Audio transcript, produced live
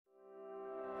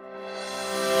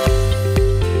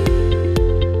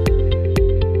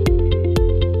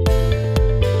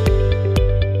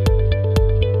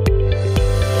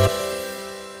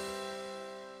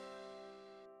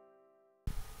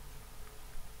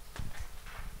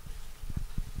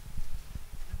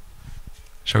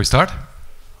Shall we start?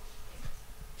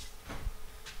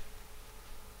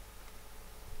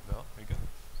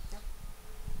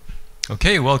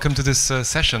 Okay, welcome to this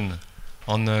session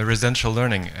on residential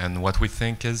learning and what we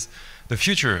think is the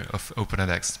future of Open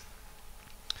edX.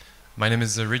 My name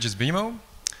is Regis Bimo.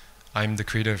 I'm the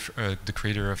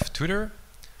creator of Tutor.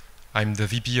 I'm the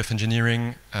VP of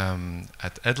Engineering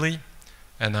at Edley,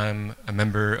 and I'm a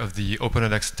member of the Open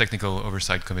edX Technical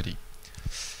Oversight Committee.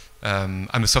 I'm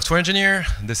a software engineer.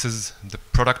 This is the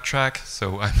product track,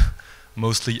 so I'm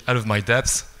mostly out of my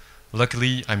depths.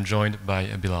 Luckily, I'm joined by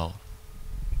Bilal.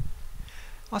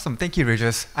 Awesome, thank you,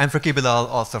 Regis. I'm Friki Bilal,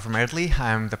 also from Edley.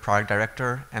 I'm the product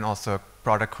director and also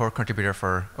product core contributor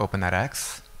for Open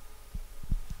edX.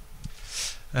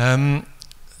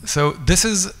 So this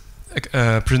is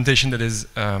a presentation that is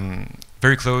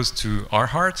very close to our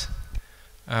heart.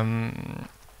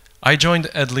 I joined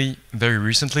Edley very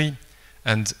recently,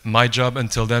 and my job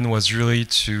until then was really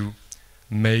to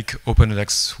make Open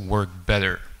edX work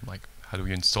better. Like, how do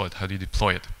you install it? How do you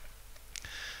deploy it?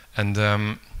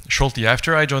 And shortly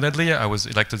after I joined Edley, I was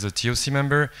elected as a TOC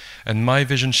member, and my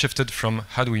vision shifted from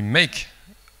how do we make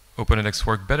Open edX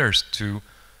work better to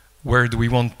where do we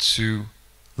want to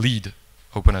lead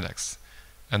Open edX.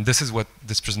 And this is what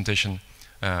this presentation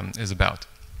is about.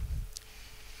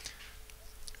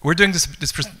 We're doing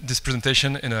this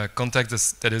presentation in a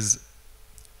context that is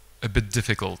a bit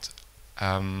difficult.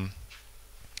 The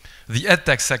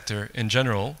edtech sector in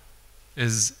general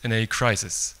is in a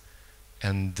crisis,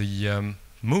 and the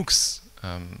MOOCs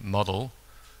model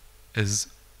is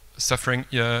suffering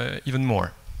even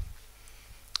more.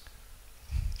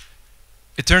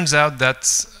 It turns out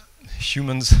that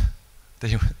humans,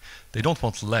 they don't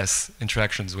want less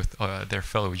interactions with their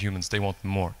fellow humans, they want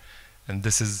more. And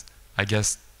this is, I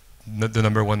guess, the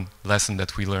 #1 lesson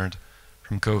that we learned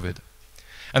from COVID.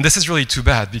 And this is really too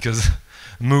bad, because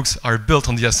MOOCs are built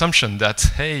on the assumption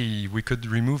that, hey, we could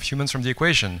remove humans from the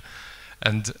equation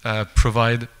and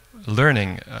provide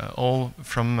learning all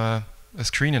from a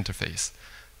screen interface.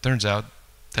 Turns out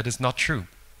that is not true.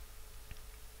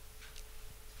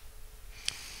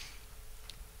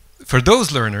 For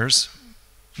those learners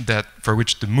for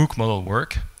which the MOOC model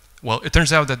work, well, it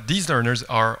turns out that these learners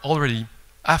are already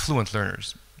affluent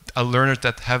learners, learners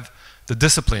that have the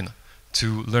discipline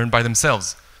to learn by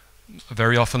themselves,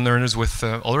 very often learners with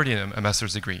already a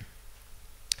master's degree.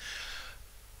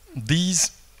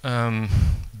 These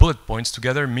bullet points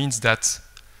together means that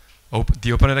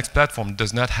the Open edX platform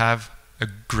does not have a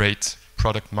great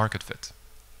product market fit.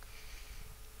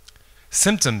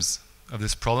 Symptoms of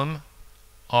this problem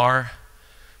are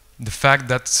the fact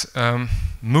that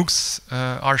MOOCs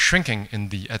are shrinking in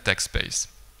the edtech space.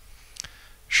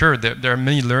 Sure, there are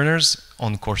many learners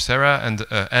on Coursera and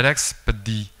edX, but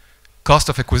the cost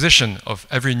of acquisition of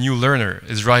every new learner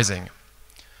is rising.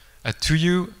 At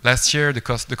 2U, last year, the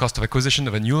cost of acquisition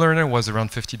of a new learner was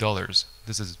around $50.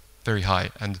 This is very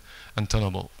high and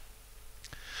untenable.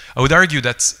 I would argue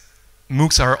that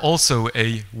MOOCs are also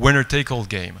a winner-take-all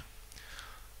game.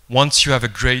 Once you have a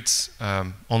great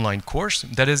online course,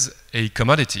 that is a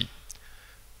commodity.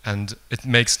 And it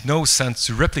makes no sense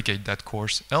to replicate that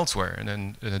course elsewhere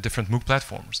in a different MOOC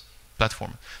platform.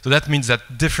 So that means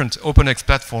that different Open edX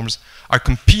platforms are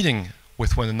competing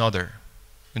with one another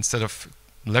instead of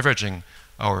leveraging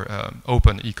our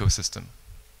open ecosystem.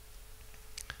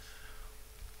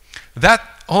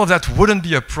 All of that wouldn't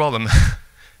be a problem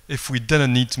if we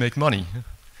didn't need to make money.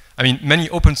 I mean, many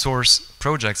open source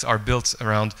projects are built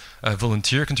around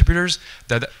volunteer contributors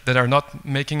that are not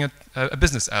making a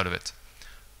business out of it.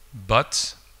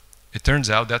 But it turns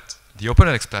out that the Open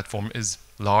edX platform is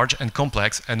large and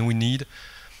complex, and we need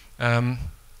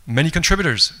many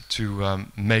contributors to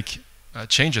make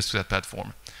changes to that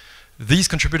platform. These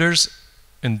contributors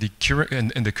in the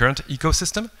current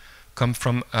ecosystem come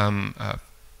from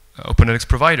Open edX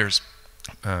providers,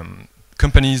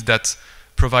 companies that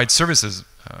provide services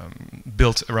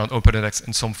built around Open edX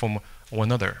in some form or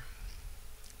another.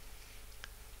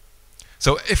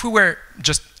 So if we were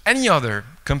just any other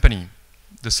company,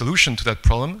 the solution to that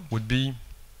problem would be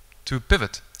to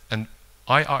pivot. And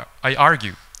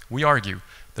we argue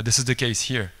that this is the case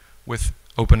here with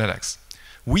Open edX.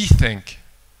 We think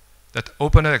that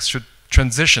Open edX should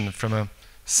transition from a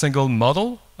single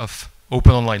model of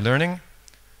open online learning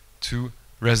to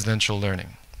residential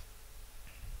learning.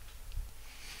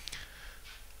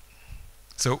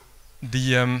 So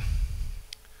the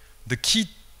key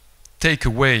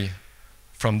takeaway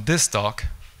from this talk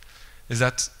is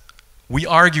that we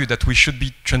argue that we should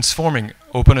be transforming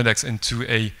Open edX into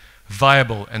a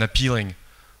viable and appealing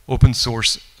open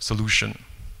source solution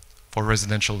for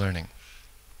residential learning.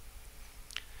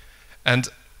 And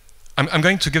I'm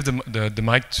going to give the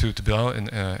mic to Bilal in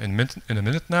a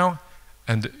minute now,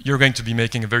 and you're going to be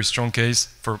making a very strong case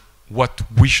for what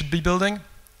we should be building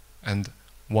and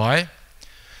why.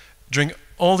 During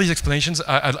all these explanations,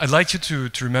 I'd like you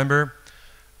to remember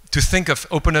to think of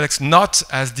OpenEdX not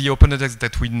as the OpenEdX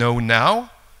that we know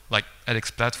now, like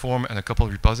edX platform and a couple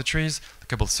of repositories, a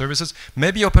couple of services.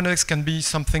 Maybe OpenEdX can be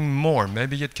something more.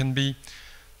 Maybe it can be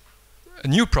a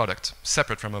new product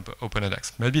separate from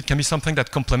OpenEdX. Maybe it can be something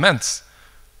that complements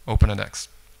OpenEdX.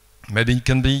 Maybe it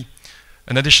can be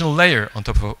an additional layer on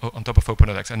top of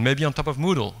OpenEdX, and maybe on top of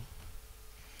Moodle.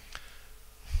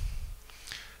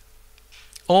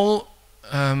 All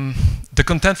the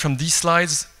content from these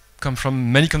slides come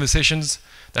from many conversations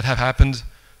that have happened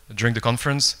during the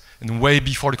conference and way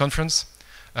before the conference.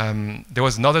 There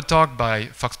was another talk by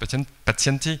Fox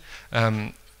Pazienti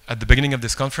at the beginning of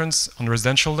this conference on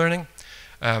residential learning.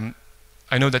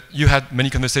 I know that you had many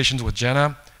conversations with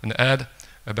Jana and Ed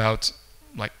about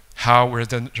like how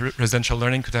residential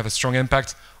learning could have a strong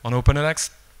impact on OpenEdX.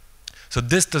 So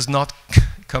this does not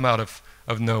come out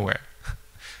of nowhere.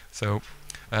 So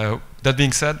that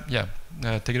being said, yeah,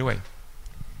 take it away.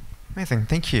 Amazing,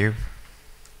 thank you.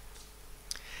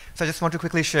 So I just want to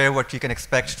quickly share what you can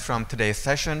expect from today's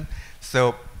session.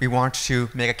 So we want to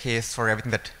make a case for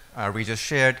everything that we just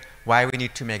shared, why we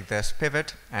need to make this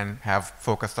pivot and have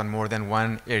focused on more than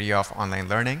one area of online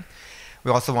learning.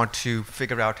 We also want to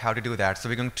figure out how to do that. So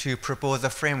we're going to propose a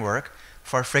framework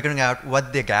for figuring out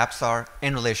what the gaps are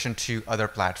in relation to other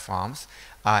platforms.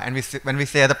 And when we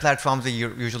say other platforms,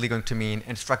 we're usually going to mean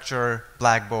Instructure,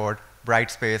 Blackboard,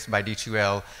 Brightspace by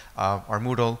D2L, or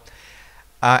Moodle.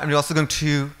 And we're also going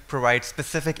to provide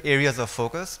specific areas of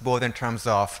focus, both in terms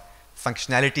of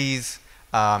functionalities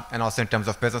and also in terms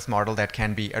of business model that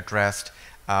can be addressed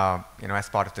as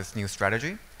part of this new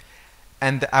strategy.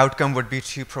 And the outcome would be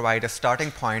to provide a starting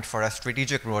point for a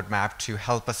strategic roadmap to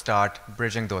help us start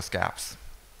bridging those gaps.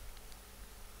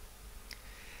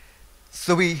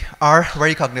 So we are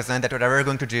very cognizant that whatever we're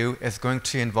going to do is going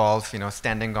to involve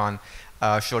standing on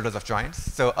shoulders of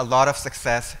giants. So a lot of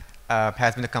success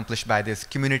has been accomplished by this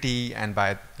community and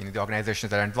by the organizations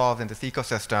that are involved in this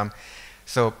ecosystem.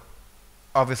 So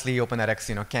obviously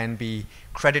OpenEdX can be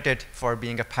credited for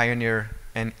being a pioneer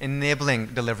in enabling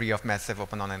delivery of massive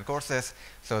open online courses.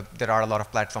 So there are a lot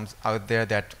of platforms out there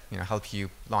that help you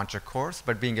launch a course,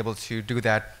 but being able to do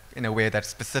that in a way that's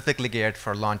specifically geared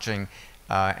for launching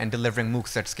and delivering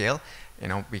MOOCs at scale,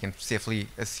 we can safely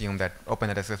assume that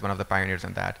OpenEdX is one of the pioneers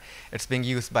in that. It's being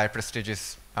used by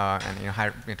prestigious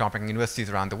and top-ranking universities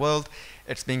around the world.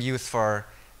 It's being used for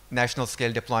national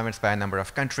scale deployments by a number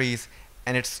of countries.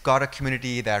 And it's got a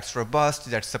community that's robust,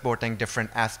 that's supporting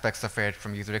different aspects of it,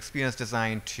 from user experience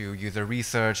design to user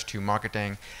research to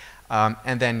marketing.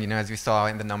 And then, as we saw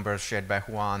in the numbers shared by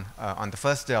Juan on the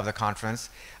first day of the conference,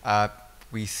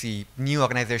 we see new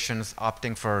organizations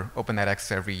opting for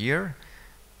OpenEdX every year.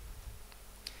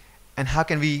 And how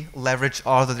can we leverage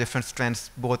all the different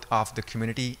strengths, both of the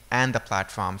community and the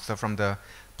platform? So from the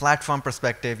platform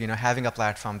perspective, having a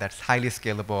platform that's highly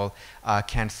scalable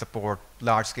can support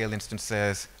large-scale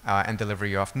instances and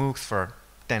delivery of MOOCs for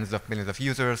tens of millions of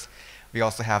users. We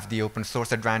also have the open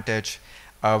source advantage.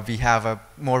 We have a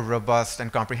more robust and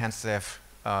comprehensive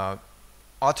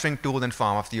authoring tool in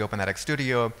form of the OpenEdX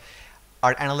Studio.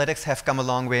 Our analytics have come a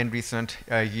long way in recent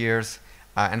years,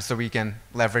 and so we can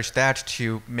leverage that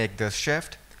to make this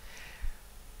shift.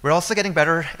 We're also getting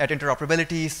better at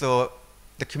interoperability, so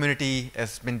the community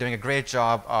has been doing a great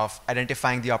job of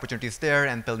identifying the opportunities there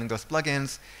and building those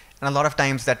plugins. And a lot of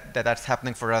times that's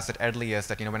happening for us at Edley is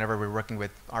that whenever we're working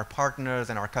with our partners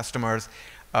and our customers,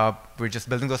 we're just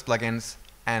building those plugins,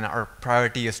 and our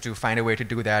priority is to find a way to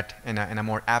do that in a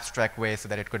more abstract way so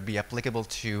that it could be applicable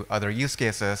to other use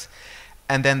cases.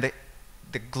 And then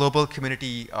the global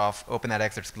community of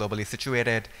OpenEdX that's globally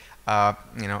situated,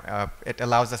 it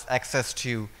allows us access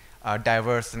to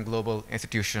diverse and global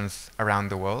institutions around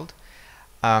the world.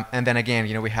 And then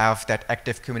again, we have that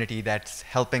active community that's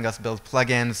helping us build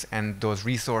plugins and those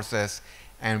resources,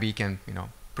 and we can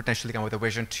potentially come with a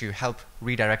vision to help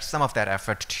redirect some of that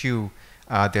effort to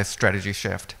this strategy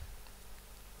shift.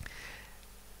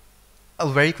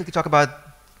 I'll very quickly talk about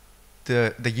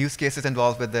the use cases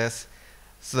involved with this.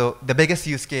 So the biggest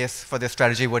use case for this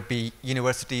strategy would be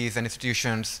universities and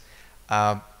institutions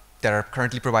that are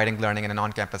currently providing learning in an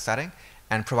on-campus setting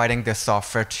and providing this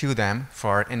software to them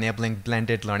for enabling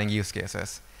blended learning use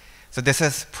cases. So this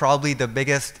is probably the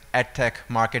biggest edtech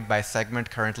market by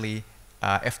segment currently,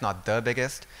 if not the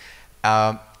biggest.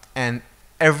 And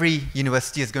every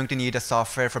university is going to need a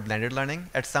software for blended learning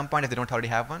at some point if they don't already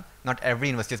have one. Not every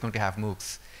university is going to have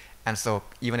MOOCs. And so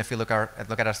even if you look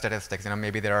at our statistics,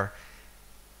 maybe there are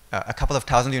a couple of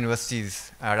thousand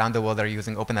universities around the world that are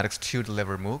using OpenEdX to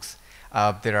deliver MOOCs.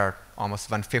 There are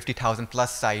almost 150,000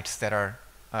 plus sites that are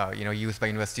used by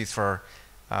universities for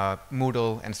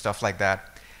Moodle and stuff like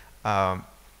that.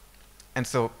 And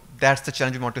so that's the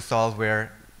challenge we want to solve,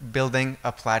 where building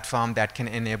a platform that can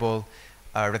enable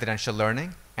residential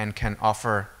learning and can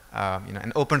offer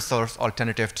an open source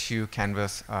alternative to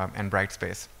Canvas and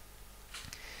Brightspace.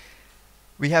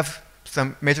 We have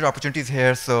some major opportunities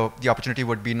here. So the opportunity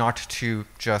would be not to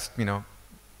just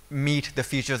meet the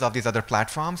features of these other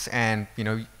platforms and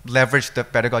leverage the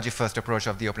pedagogy first approach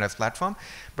of the OpenEdX platform,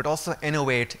 but also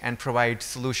innovate and provide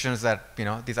solutions that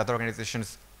these other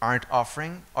organizations aren't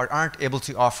offering or aren't able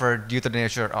to offer due to the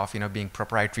nature of being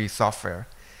proprietary software.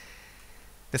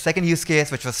 The second use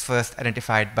case, which was first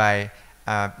identified by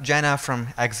Jana from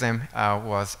Exim,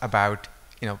 was about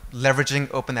leveraging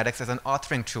OpenEdX as an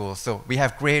authoring tool. So we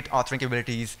have great authoring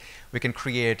capabilities. We can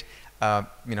create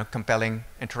compelling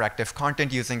interactive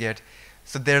content using it.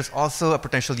 So there's also a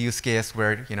potential use case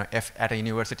where if at a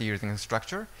university you're using a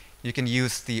structure, you can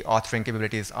use the authoring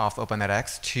capabilities of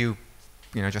OpenEdX to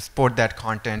just port that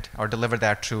content or deliver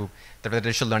that to the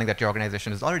residential learning that your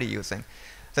organization is already using.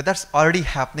 So that's already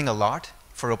happening a lot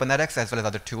for OpenEdX as well as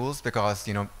other tools, because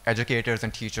educators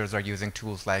and teachers are using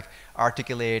tools like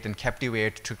Articulate and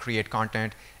Captivate to create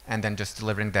content and then just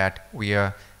delivering that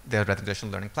via their residential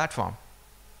learning platform.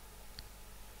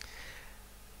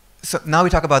 So now we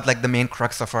talk about the main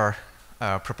crux of our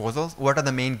proposals. What are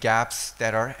the main gaps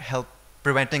that are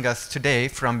preventing us today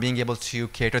from being able to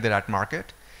cater to that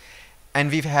market? And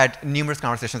we've had numerous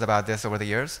conversations about this over the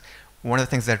years. One of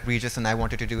the things that Regis and I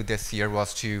wanted to do this year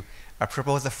was to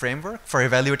propose a framework for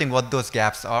evaluating what those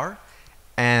gaps are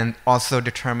and also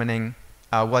determining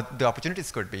what the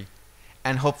opportunities could be.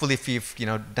 And hopefully, if we've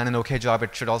done an okay job,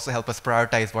 it should also help us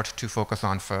prioritize what to focus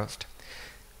on first.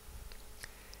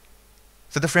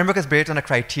 So the framework is based on a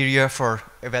criteria for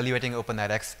evaluating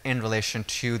OpenEdX in relation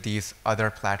to these other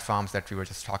platforms that we were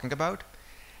just talking about.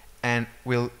 And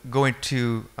we'll go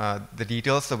into the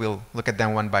details, so we'll look at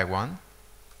them one by one,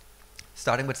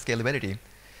 starting with scalability.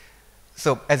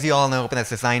 So as you all know, OpenEdX is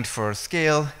designed for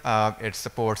scale. It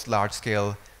supports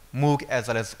large-scale MOOC as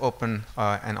well as open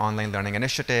and online learning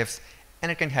initiatives,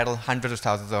 and it can handle hundreds of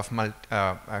thousands of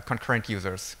concurrent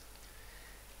users.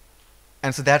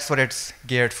 And so that's what it's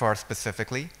geared for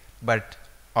specifically. But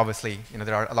obviously,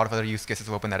 there are a lot of other use cases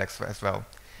of OpenEdX as well.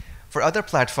 For other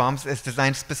platforms, it's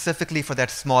designed specifically for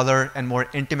that smaller and more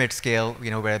intimate scale,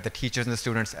 where the teachers and the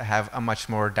students have a much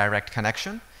more direct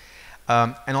connection.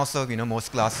 And also,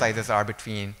 most class sizes are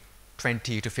between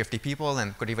 20 to 50 people,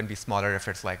 and could even be smaller if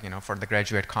it's for the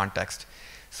graduate context.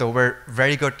 So we're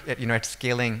very good at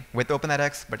scaling with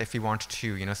OpenEdX, but if you want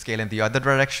to scale in the other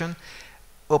direction,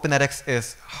 OpenEdX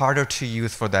is harder to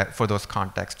use for those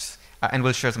contexts. And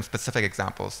we'll share some specific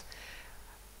examples.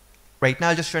 Right now,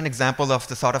 I'll just share an example of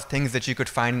the sort of things that you could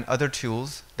find in other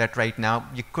tools that right now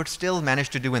you could still manage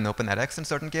to do in OpenEdX in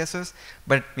certain cases,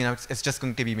 but it's just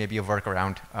going to be maybe a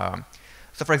workaround.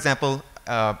 So for example,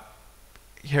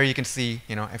 here you can see,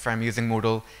 if I'm using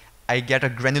Moodle, I get a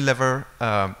granular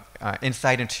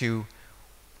insight into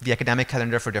the academic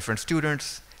calendar for different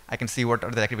students. I can see what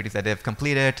are the activities that they've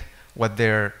completed, what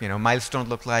their milestones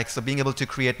look like. So being able to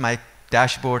create my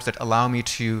dashboards that allow me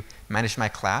to manage my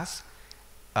class,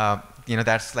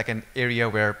 that's an area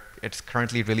where it's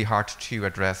currently really hard to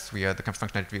address via the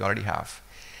functionality we already have.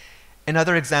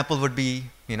 Another example would be,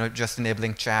 just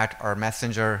enabling chat or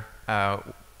messenger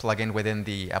plugin within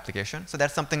the application. So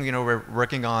that's something we're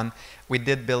working on. We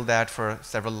did build that for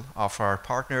several of our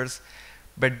partners.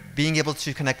 But being able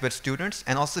to connect with students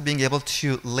and also being able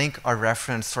to link or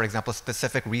reference, for example,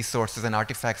 specific resources and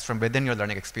artifacts from within your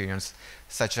learning experience,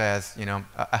 such as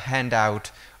a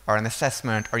handout or an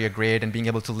assessment or your grade, and being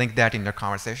able to link that in your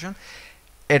conversation,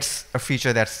 it's a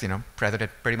feature that's present at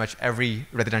pretty much every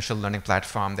residential learning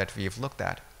platform that we've looked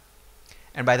at.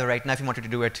 And by the way, right now, if you wanted to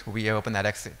do it via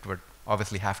OpenEdX, it would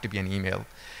obviously have to be an email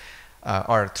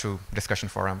or through discussion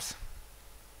forums.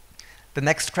 The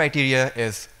next criteria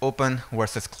is open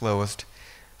versus closed.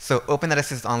 So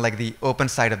OpenEdX is on the open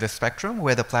side of the spectrum,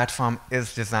 where the platform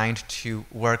is designed to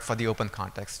work for the open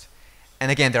context. And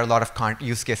again, there are a lot of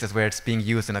use cases where it's being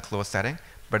used in a closed setting,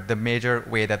 but the major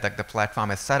way that the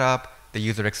platform is set up, the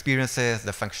user experiences,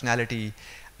 the functionality,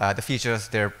 the features,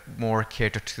 they're more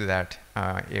catered to that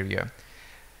area.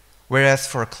 Whereas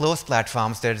for closed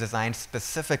platforms, they're designed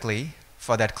specifically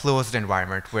for that closed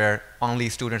environment where only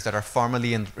students that are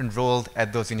formally enrolled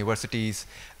at those universities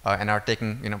and are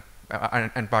taking,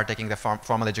 and partaking the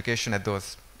formal education at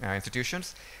those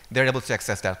institutions, they're able to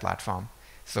access that platform.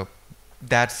 So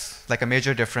that's like a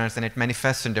major difference, and it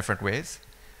manifests in different ways.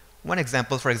 One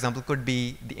example, for example, could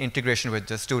be the integration with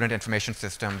the student information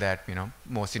system that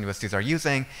most universities are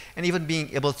using, and even being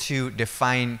able to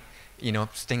define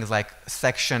things like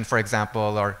section, for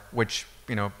example, or which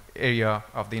area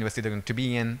of the university they're going to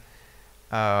be in.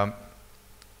 And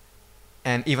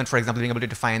even, for example, being able to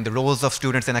define the roles of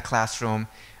students in a classroom,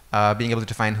 being able to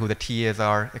define who the TAs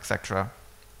are, etc.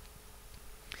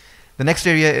 The next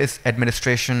area is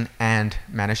administration and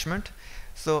management.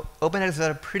 So OpenEdX has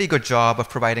done a pretty good job of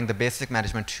providing the basic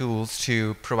management tools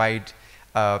to provide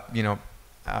the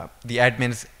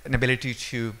admins an ability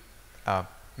to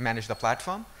manage the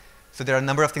platform. So there are a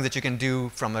number of things that you can do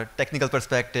from a technical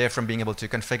perspective, from being able to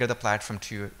configure the platform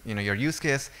to your use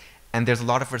case, and there's a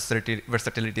lot of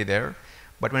versatility there.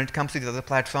 But when it comes to these other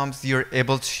platforms, you're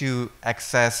able to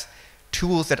access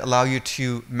tools that allow you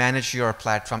to manage your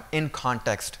platform in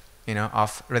context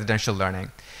of residential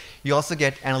learning. You also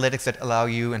get analytics that allow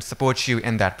you and support you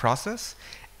in that process.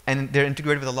 And they're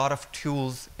integrated with a lot of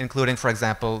tools, including, for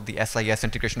example, the SIS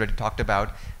integration that we talked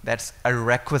about. That's a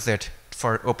requisite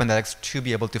for OpenEdX to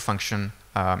be able to function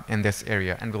in this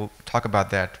area. And we'll talk about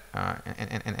that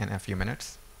in a few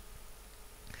minutes.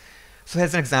 So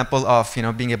here's an example of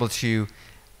being able to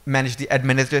manage the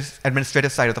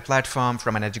administrative side of the platform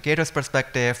from an educator's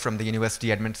perspective, from the university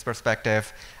admin's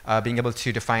perspective, being able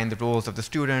to define the roles of the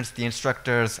students, the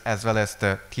instructors, as well as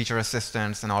the teacher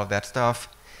assistants and all of that stuff.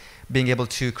 Being able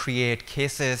to create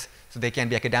cases, so they can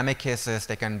be academic cases,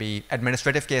 they can be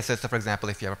administrative cases. So for example,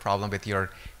 if you have a problem with your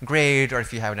grade, or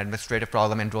if you have an administrative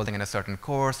problem enrolling in a certain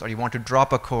course, or you want to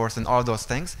drop a course and all those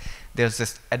things, there's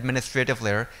this administrative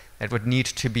layer that would need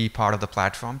to be part of the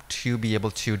platform to be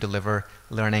able to deliver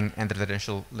learning in the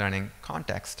residential learning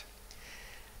context.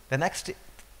 The next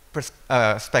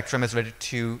spectrum is related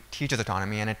to teachers'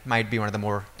 autonomy, and it might be one of the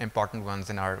more important ones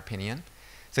in our opinion.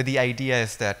 So the idea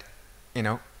is that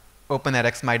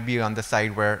OpenEdX might be on the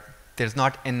side where there's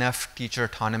not enough teacher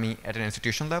autonomy at an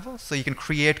institution level. So you can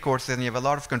create courses, and you have a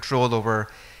lot of control over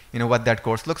what that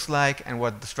course looks like and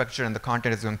what the structure and the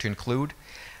content is going to include.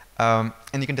 And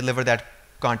you can deliver that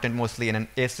content mostly in an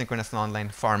asynchronous and online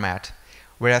format.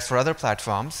 Whereas for other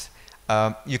platforms,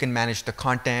 you can manage the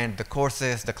content, the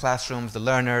courses, the classrooms, the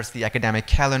learners, the academic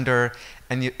calendar,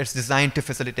 and it's designed to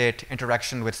facilitate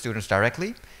interaction with students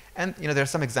directly. And there are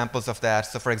some examples of that.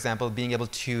 So for example, being able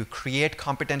to create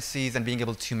competencies and being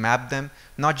able to map them,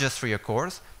 not just for your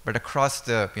course, but across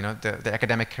the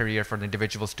academic career for the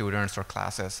individual students or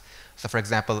classes. So for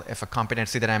example, if a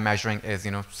competency that I'm measuring is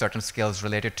certain skills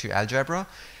related to algebra,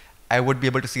 I would be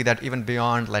able to see that even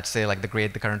beyond, let's say, like the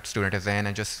grade the current student is in,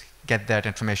 and just get that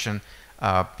information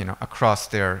across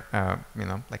their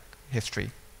like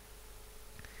history.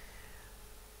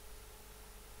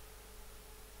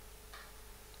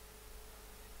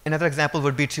 Another example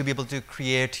would be to be able to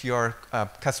create your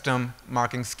custom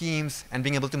marking schemes and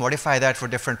being able to modify that for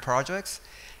different projects,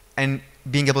 and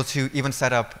being able to even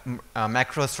set up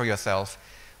macros for yourself.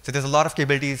 So there's a lot of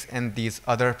capabilities in these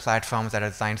other platforms that are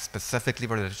designed specifically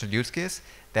for the digital use case.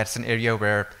 That's an area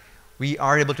where we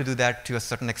are able to do that to a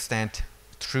certain extent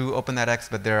through OpenEdX,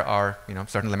 but there are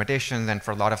certain limitations, and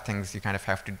for a lot of things you kind of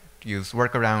have to use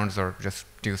workarounds or just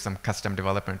do some custom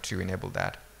development to enable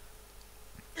that.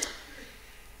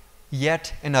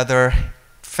 Yet another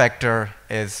factor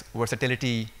is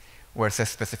versatility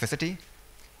versus specificity.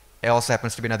 It also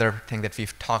happens to be another thing that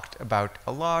we've talked about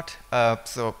a lot.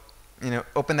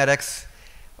 OpenEdX,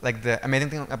 like the amazing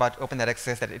thing about OpenEdX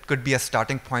is that it could be a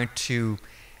starting point to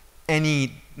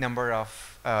any number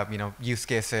of use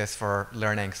cases for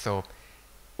learning. So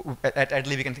at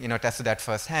Adley we can test to that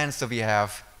firsthand. So we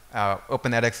have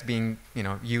OpenEdX being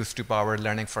used to power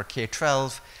learning for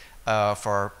K-12,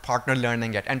 for partner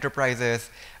learning at enterprises.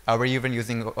 We're even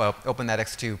using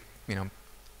OpenEdX to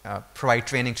provide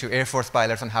training to Air Force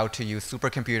pilots on how to use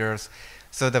supercomputers.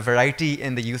 So the variety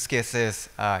in the use cases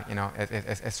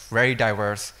is very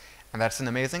diverse, and that's an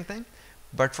amazing thing.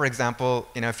 But for example,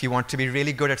 if you want to be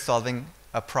really good at solving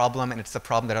a problem, and it's a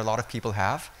problem that a lot of people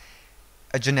have,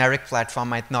 a generic platform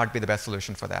might not be the best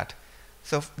solution for that.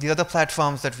 So the other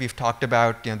platforms that we've talked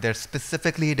about, they're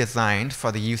specifically designed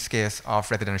for the use case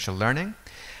of residential learning,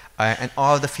 and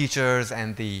all the features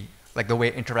and the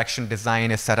way interaction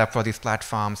design is set up for these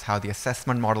platforms, how the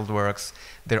assessment model works,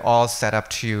 they're all set up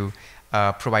to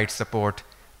provide support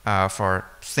for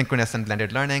synchronous and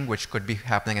blended learning, which could be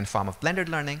happening in form of blended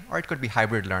learning, or it could be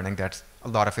hybrid learning that a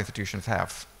lot of institutions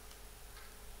have.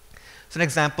 So an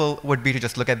example would be to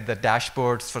just look at the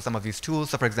dashboards for some of these tools.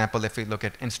 So for example, if we look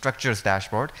at Instructure's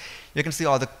dashboard, you can see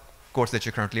all the course that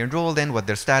you're currently enrolled in, what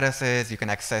their status is. You can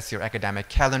access your academic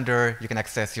calendar. You can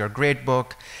access your grade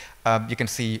book. You can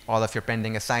see all of your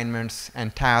pending assignments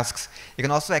and tasks. You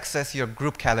can also access your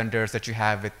group calendars that you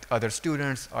have with other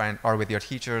students or with your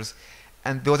teachers.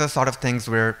 And those are sort of things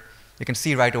where you can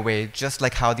see right away just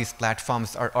like how these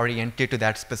platforms are oriented to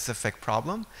that specific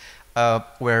problem,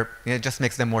 where it just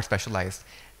makes them more specialized.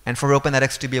 And for Open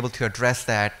edX to be able to address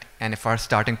that, and if our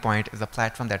starting point is a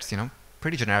platform that's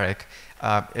pretty generic,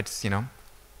 it's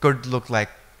could look like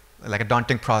a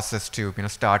daunting process to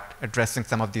start addressing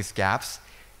some of these gaps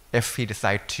if we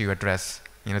decide to address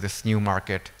this new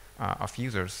market of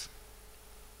users.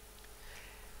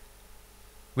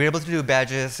 We're able to do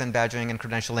badges and badging and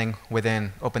credentialing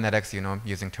within Open edX,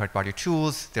 using third-party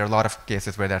tools. There are a lot of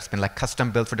cases where that's been like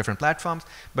custom built for different platforms,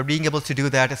 but being able to do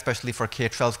that, especially for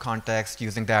K-12 context,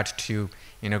 using that to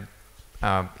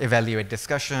evaluate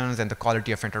discussions and the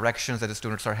quality of interactions that the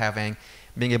students are having,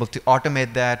 being able to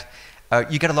automate that,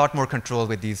 you get a lot more control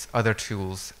with these other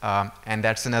tools, and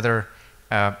that's another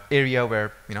area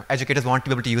where educators want to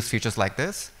be able to use features like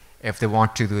this. If they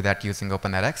want to do that using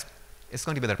Open edX, it's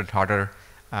going to be a little bit harder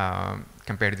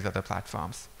compared to these other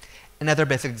platforms. Another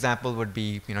basic example would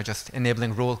be just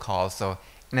enabling roll calls. So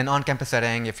in an on-campus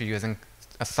setting, if you're using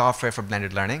a software for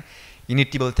blended learning, you need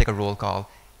to be able to take a roll call.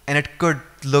 And it could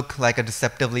look like a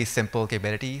deceptively simple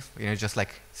capability, just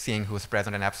like seeing who's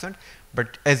present and absent.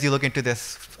 But as you look into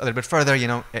this a little bit further,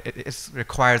 it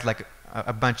requires like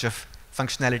a bunch of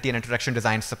functionality and interaction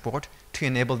design support to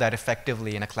enable that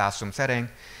effectively in a classroom setting.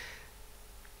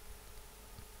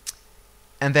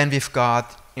 And then we've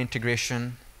got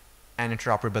integration and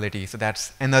interoperability. So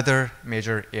that's another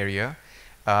major area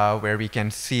where we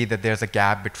can see that there's a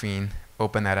gap between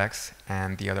Open edX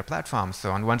and the other platforms.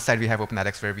 So on one side, we have Open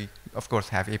edX, where we, of course,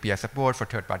 have API support for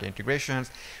third-party integrations.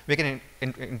 We can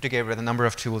integrate with a number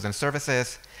of tools and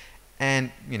services,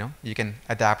 and you can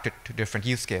adapt it to different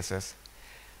use cases.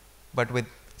 But with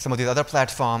some of these other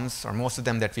platforms, or most of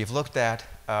them that we've looked at,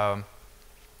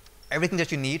 everything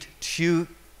that you need to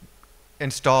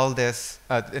install this,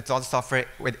 install the software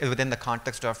within the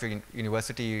context of your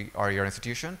university or your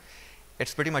institution,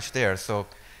 it's pretty much there. So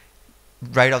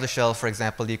right off the shelf, for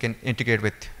example, you can integrate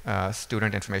with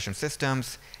student information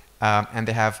systems, and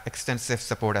they have extensive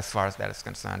support as far as that is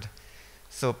concerned.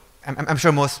 So I'm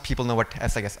sure most people know what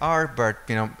SIS are, but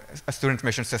a student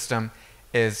information system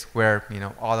is where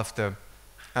all of the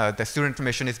student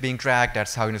information is being tracked.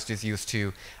 That's how universities use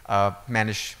to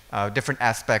manage different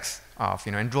aspects of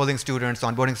enrolling students,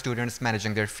 onboarding students,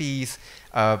 managing their fees,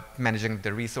 managing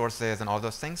the resources, and all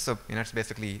those things. So it's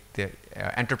basically the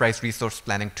enterprise resource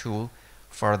planning tool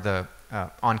for the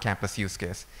on-campus use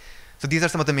case. So these are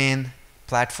some of the main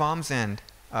platforms and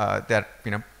that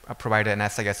provide an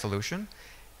SIS solution.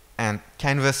 And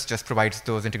Canvas just provides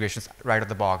those integrations right out of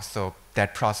the box. So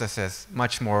that process is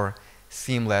much more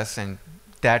seamless, and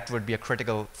that would be a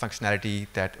critical functionality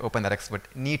that Open edX would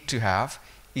need to have,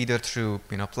 either through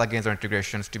plugins or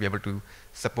integrations to be able to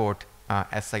support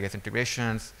SIS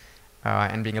integrations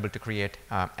and being able to create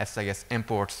SIS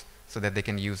imports so that they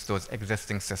can use those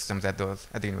existing systems at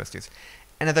the universities.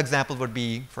 Another example would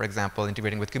be, for example,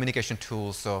 integrating with communication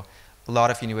tools. So a lot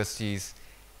of universities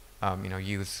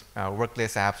use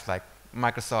workplace apps like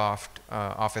Microsoft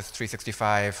Office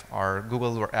 365 or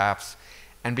Google apps,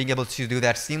 and being able to do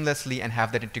that seamlessly and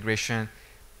have that integration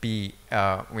be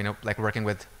like working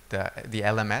with the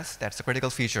LMS. That's a critical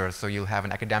feature. So you'll have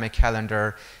an academic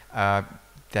calendar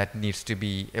that needs to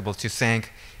be able to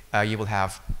sync. You will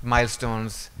have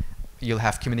milestones. You'll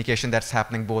have communication that's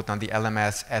happening both on the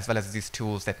LMS as well as these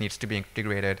tools that needs to be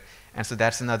integrated. And so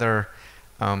that's another,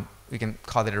 we can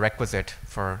call it a requisite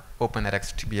for Open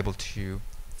edX to be able to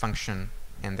function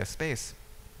in this space.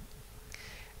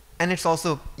 And it's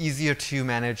also easier to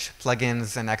manage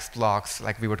plugins and X-blocks,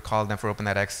 like we would call them for Open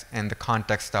edX, in the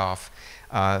context of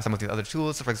some of the other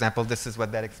tools. So for example, this is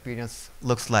what that experience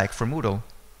looks like for Moodle,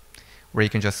 where you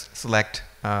can just select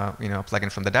a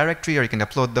plugin from the directory, or you can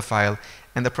upload the file,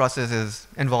 and the process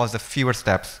involves a fewer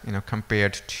steps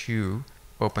compared to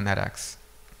Open edX.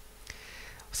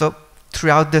 So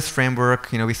throughout this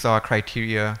framework, we saw a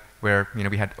criteria where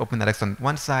we had Open edX on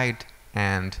one side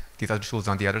and these other tools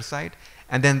on the other side.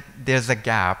 And then there's a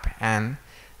gap, and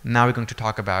now we're going to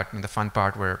talk about the fun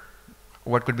part, where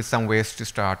what could be some ways to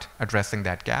start addressing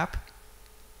that gap.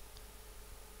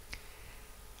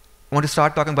 I want to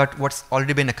start talking about what's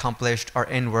already been accomplished or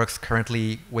in works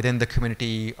currently within the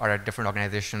community or at different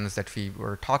organizations that we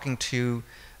were talking to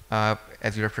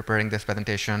as we were preparing this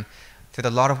presentation. So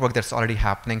there's a lot of work that's already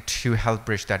happening to help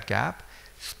bridge that gap,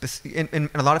 in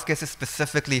a lot of cases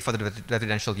specifically for the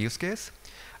residential use case.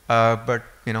 but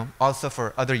also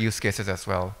for other use cases as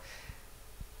well.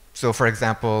 So for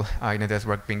example, there's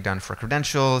work being done for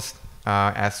credentials,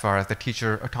 as far as the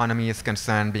teacher autonomy is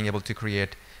concerned, being able to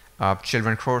create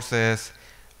children courses,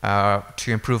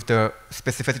 to improve the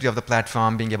specificity of the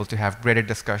platform, being able to have graded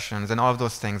discussions, and all of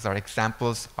those things are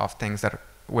examples of things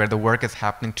where the work is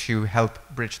happening to help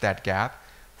bridge that gap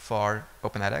for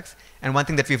Open edX. And one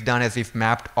thing that we've done is we've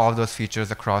mapped all those features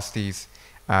across these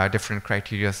different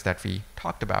criteria that we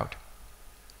talked about.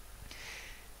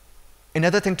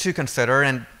 Another thing to consider,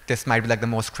 and this might be like the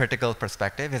most critical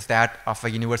perspective, is that of a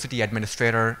university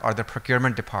administrator or the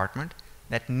procurement department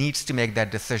that needs to make that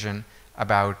decision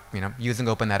about using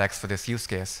Open edX for this use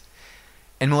case.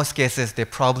 In most cases, they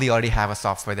probably already have a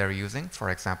software they're using, for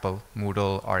example,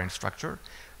 Moodle or Instructure.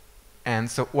 And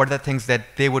so what are the things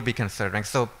that they would be considering?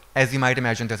 So as you might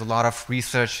imagine, there's a lot of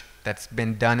research that's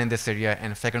been done in this area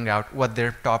and figuring out what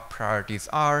their top priorities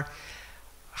are,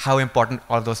 how important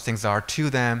all those things are to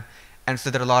them. And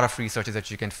so there are a lot of researches that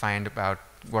you can find about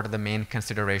what are the main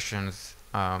considerations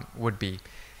would be.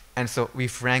 And so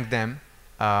we've ranked them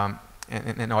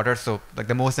in order. So like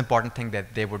the most important thing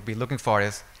that they would be looking for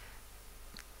is,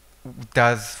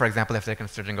 for example, if they're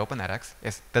considering Open edX,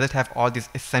 does it have all these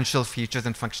essential features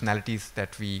and functionalities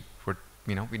that we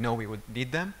know we would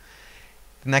need them?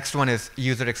 The next one is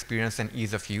user experience and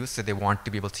ease of use. So they want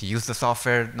to be able to use the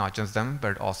software, not just them,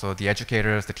 but also the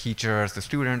educators, the teachers, the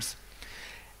students.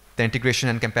 The integration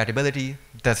and compatibility,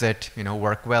 does it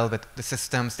work well with the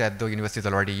systems that the university is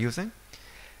already using?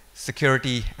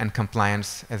 Security and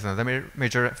compliance is another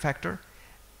major factor.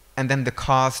 And then the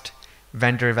cost,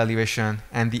 vendor evaluation,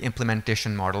 and the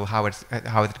implementation model, how is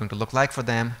it going to look like for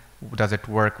them? Does it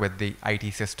work with the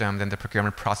IT systems and the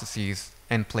procurement processes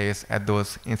in place at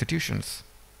those institutions?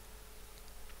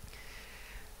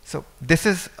 So this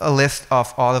is a list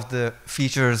of all of the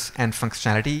features and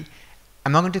functionality.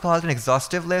 I'm not going to call it an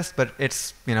exhaustive list, but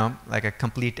it's like a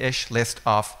complete-ish list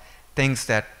of things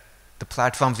that the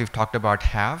platforms we've talked about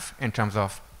have in terms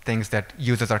of things that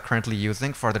users are currently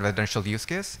using for the residential use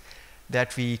case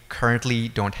that we currently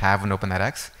don't have in Open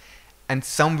edX. And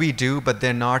some we do, but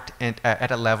they're not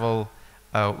at a level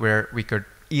where we could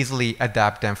easily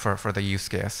adapt them for the use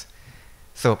case.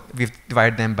 So we've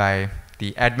divided them by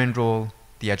the admin role,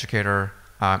 the educator,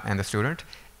 and the student.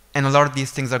 And a lot of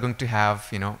these things are going to have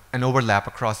an overlap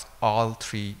across all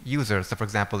three users. So for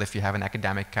example, if you have an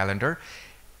academic calendar,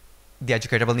 the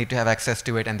educator will need to have access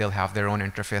to it, and they'll have their own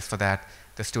interface for that.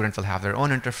 The student will have their own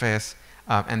interface,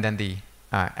 and then the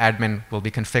admin will be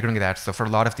configuring that. So for a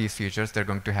lot of these features, they're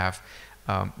going to have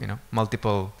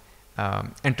multiple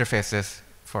interfaces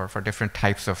for different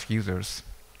types of users.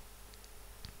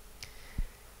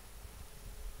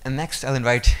 And next, I'll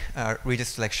invite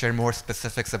Regis to share more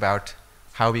specifics about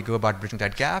how we go about bridging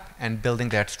that gap and building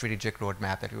that strategic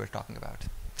roadmap that we were talking about.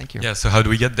 Thank you. Yeah, so how do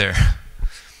we get there?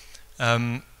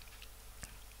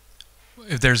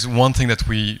 If there's one thing that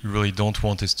we really don't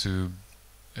want is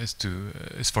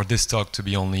for this talk to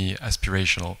be only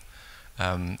aspirational.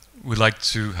 We'd like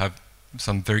to have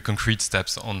some very concrete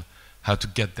steps on how to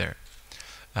get there.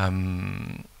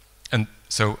 And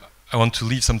so I want to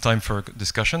leave some time for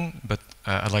discussion, but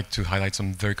I'd like to highlight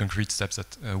some very concrete steps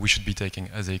that we should be taking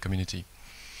as a community.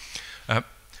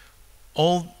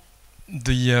 All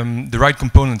the right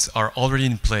components are already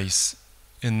in place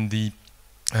in the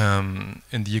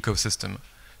ecosystem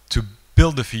to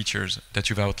build the features that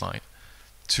you've outlined,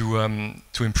 to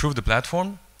improve the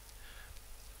platform,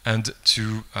 and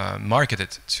to market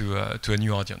it to a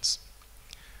new audience.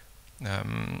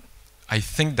 I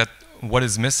think that what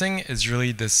is missing is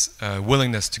really this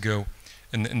willingness to go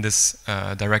in this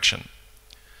direction.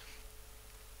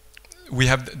 We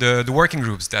have the working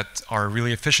groups that are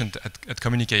really efficient at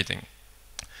communicating.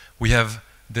 We have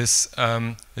this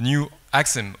new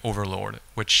Axim overlord,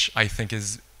 which I think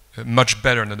is much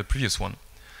better than the previous one.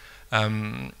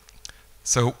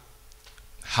 So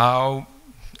how,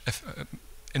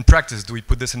 in practice, do we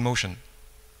put this in motion?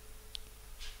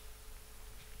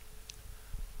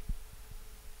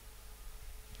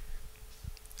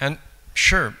 And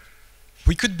sure,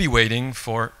 we could be waiting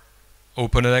for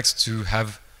Open edX to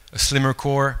have a slimmer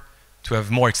core, to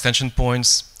have more extension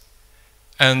points,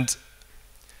 and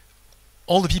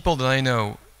all the people that I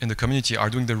know in the community are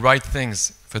doing the right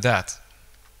things for that.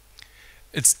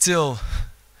 It's still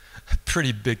a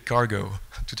pretty big cargo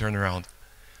to turn around.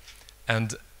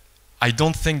 And I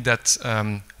don't think that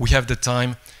we have the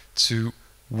time to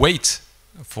wait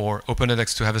for Open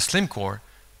edX to have a slim core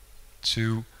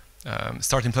to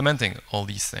start implementing all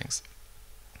these things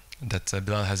that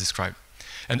Bilal has described.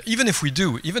 And even if we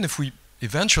do, even if we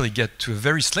eventually get to a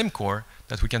very slim core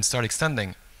that we can start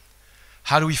extending,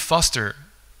 how do we foster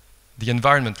the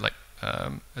environment, like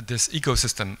this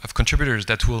ecosystem of contributors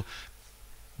that will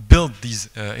build these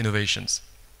innovations.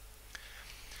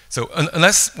 So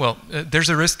unless, well, there's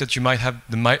a risk that you might have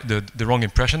the wrong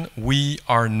impression. We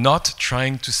are not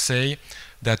trying to say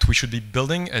that we should be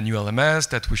building a new LMS,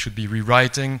 that we should be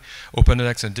rewriting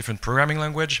OpenEdX in a different programming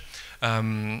language,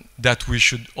 that we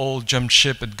should all jump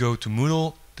ship and go to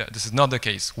Moodle. This is not the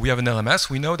case. We have an LMS.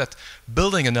 We know that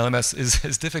building an LMS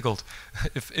is difficult.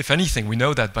 If anything, we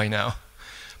know that by now.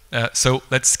 So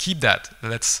let's keep that.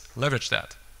 Let's leverage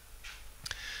that.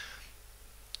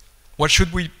 What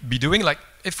should we be doing? Like,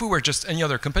 if we were just any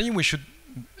other company, we should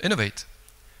innovate.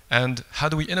 And how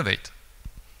do we innovate?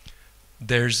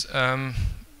 There's a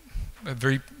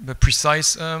very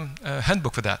precise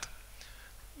handbook for that.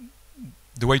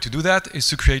 The way to do that is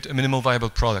to create a minimal viable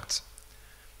product.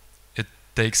 It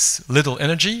takes little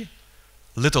energy,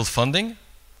 little funding,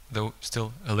 though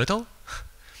still a little.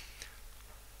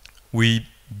 We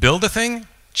build a thing,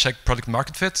 check product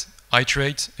market fit,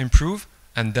 iterate, improve,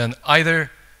 and then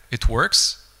either it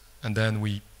works, and then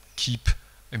we keep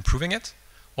improving it,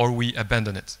 or we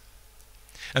abandon it.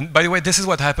 And by the way, this is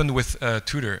what happened with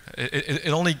Tutor.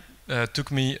 It only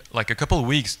took me like a couple of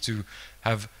weeks to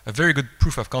have a very good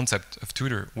proof of concept of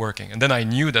Tutor working. And then I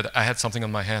knew that I had something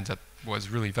on my hands that was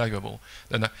really valuable.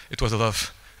 Then it was a lot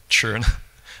of churn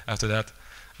after that.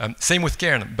 Same with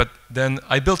Cairn, but then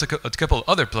I built a couple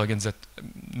other plugins that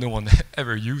no one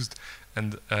ever used,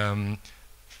 and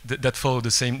that followed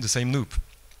the same loop.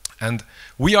 And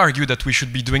we argue that we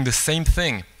should be doing the same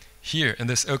thing here in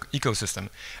this ecosystem.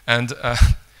 And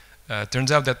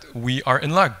turns out that we are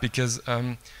in luck, because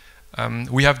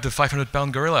we have the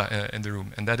 500-pound gorilla in the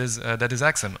room, and that is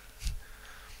Axum.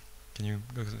 Can you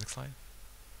go to the next slide?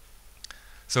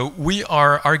 So we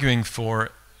are arguing for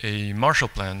a Marshall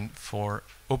Plan for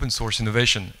open source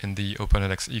innovation in the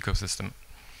OpenEdX ecosystem.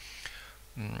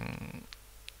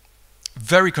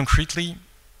 Very concretely,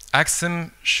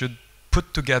 Axum should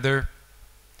put together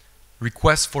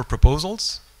requests for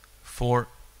proposals for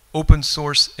open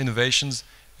source innovations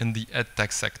in the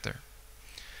edtech sector.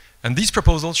 And these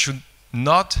proposals should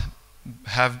not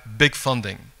have big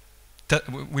funding.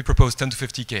 We propose 10 to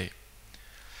 50K,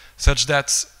 such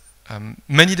that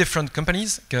many different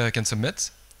companies can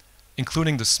submit,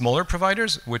 including the smaller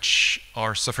providers, which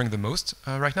are suffering the most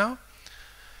right now,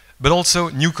 but also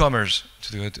newcomers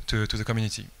to the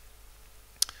community.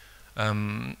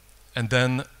 And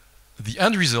then the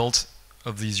end result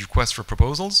of these requests for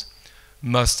proposals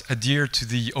must adhere to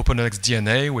the OpenEdX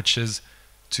DNA, which is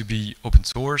to be open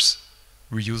source,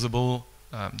 reusable,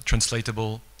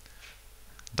 translatable,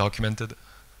 documented.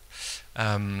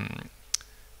 And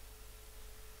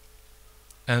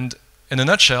in a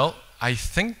nutshell, I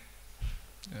think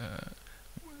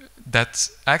that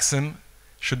Axum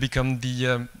should become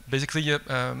the basically a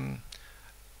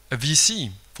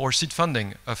VC for seed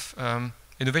funding of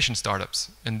innovation startups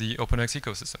in the OpenEdX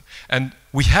ecosystem. And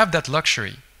we have that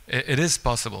luxury. It is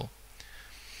possible.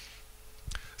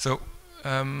 So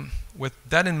with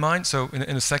that in mind, so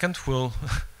in a second we'll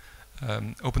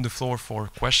open the floor for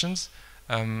questions.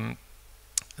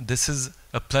 This is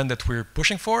a plan that we're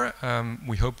pushing for.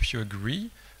 We hope you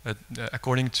agree.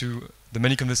 According to the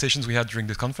many conversations we had during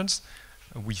this conference,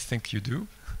 we think you do.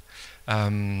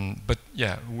 But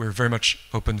yeah, we're very much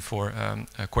open for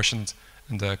questions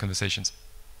and conversations.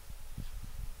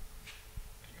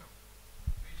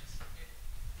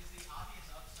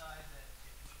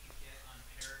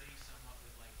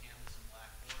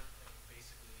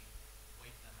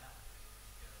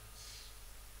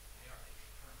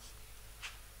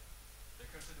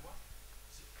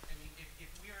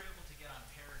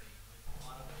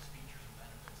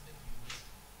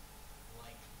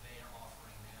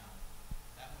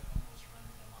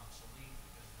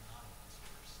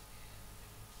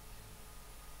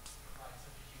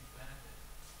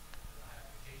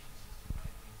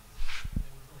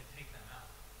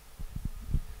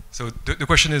 So the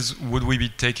question is, would we be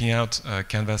taking out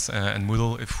Canvas and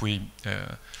Moodle if we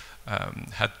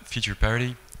had feature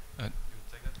parity? You would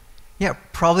take that? Yeah,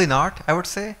 probably not, I would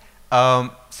say.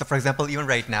 So for example, even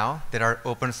right now, there are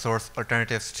open source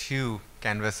alternatives to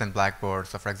Canvas and Blackboard.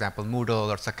 So for example, Moodle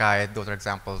or Sakai, those are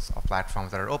examples of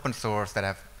platforms that are open source, that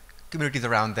have communities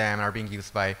around them and are being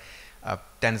used by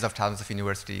tens of thousands of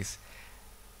universities.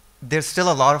 There's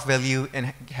still a lot of value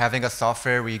in having a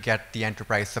software where you get the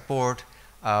enterprise support,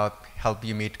 help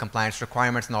you meet compliance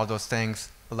requirements and all those things.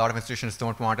 A lot of institutions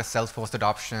don't want a self-hosted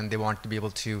option. They want to be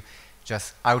able to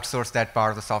just outsource that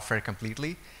part of the software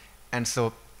completely. And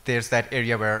so there's that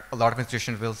area where a lot of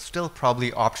institutions will still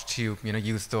probably opt to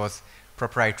use those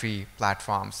proprietary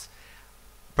platforms.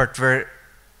 But we're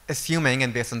assuming,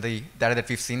 and based on the data that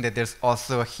we've seen, that there's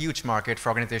also a huge market for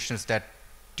organizations that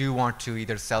do want to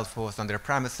either self-host on their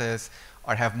premises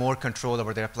or have more control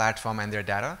over their platform and their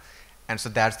data. And so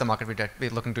that's the market we're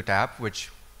looking to tap, which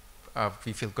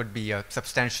we feel could be a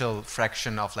substantial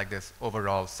fraction of like this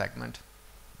overall segment.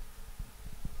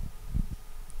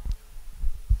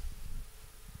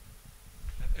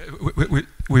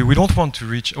 We don't want to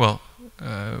reach, well,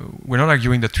 we're not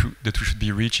arguing that we should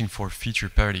be reaching for feature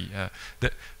parity.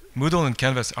 Moodle and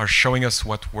Canvas are showing us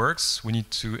what works. We need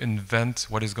to invent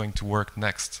what is going to work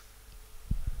next.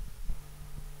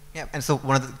 Yeah, and so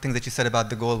one of the things that you said about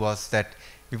the goal was that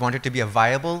we want it to be a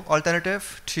viable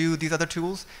alternative to these other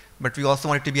tools, but we also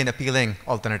want it to be an appealing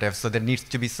alternative. So there needs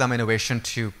to be some innovation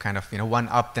to kind of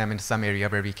one-up them in some area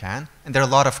where we can. And there are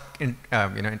a lot of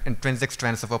intrinsic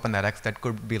strengths of OpenEdX that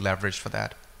could be leveraged for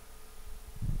that.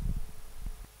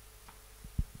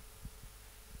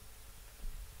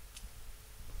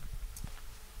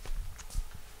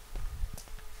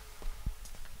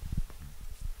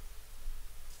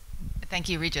 Thank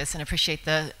you, Regis, and appreciate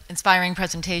the inspiring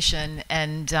presentation.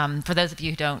 And for those of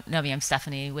you who don't know me, I'm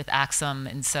Stephanie with Axum,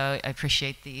 and so I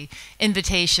appreciate the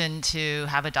invitation to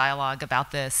have a dialogue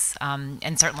about this.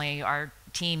 And certainly our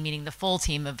team, meaning the full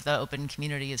team of the open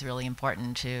community, is really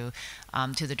important to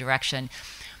the direction.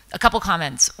 A couple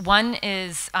comments. One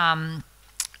is I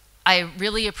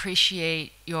really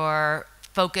appreciate your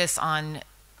focus on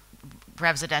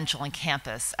residential and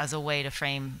campus as a way to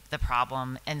frame the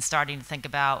problem and starting to think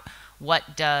about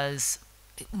what does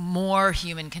more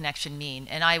human connection mean.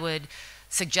 And I would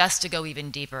suggest to go even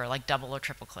deeper, like double or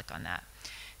triple click on that,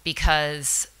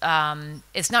 because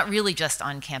it's not really just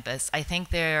on campus. I think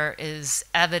there is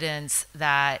evidence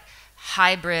that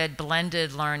hybrid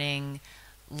blended learning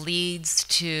leads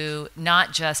to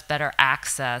not just better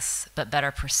access, but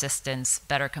better persistence,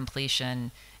 better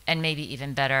completion, and maybe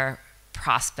even better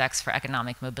prospects for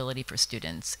economic mobility for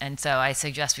students. And so I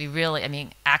suggest we really,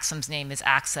 Axum's name is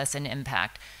Access and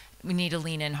Impact. We need to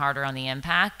lean in harder on the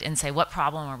impact and say, what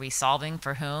problem are we solving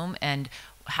for whom, and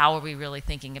how are we really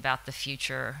thinking about the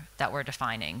future that we're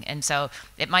defining? And so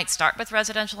it might start with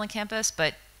residential and campus,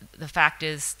 but the fact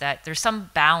is that there's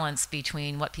some balance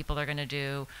between what people are going to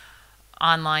do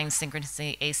online,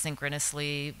 synchronously,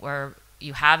 asynchronously, where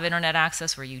you have internet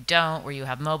access, where you don't, where you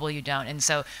have mobile, you don't. And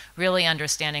so really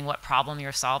understanding what problem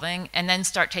you're solving, and then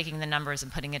start taking the numbers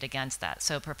and putting it against that.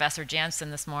 So Professor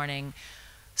Jansen this morning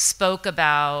spoke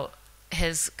about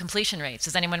his completion rates.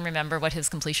 Does anyone remember what his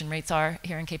completion rates are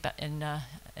here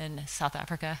in South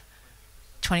Africa?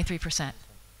 23%.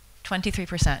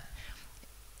 23%.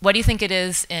 What do you think it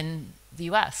is in the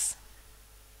US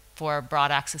for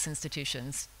broad access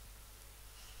institutions?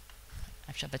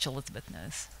 I bet you Elizabeth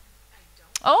knows.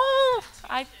 Oh,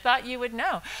 I thought you would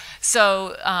know.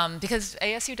 So, because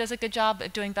ASU does a good job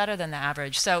at doing better than the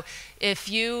average. So if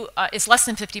you, it's less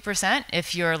than 50%.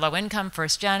 If you're low income,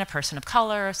 first gen, a person of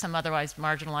color, some otherwise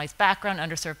marginalized background,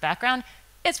 underserved background,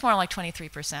 it's more like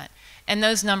 23%. And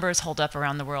those numbers hold up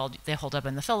around the world. They hold up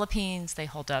in the Philippines, they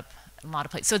hold up in a lot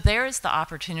of places. So there's the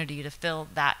opportunity to fill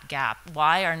that gap.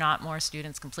 Why are not more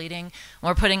students completing? When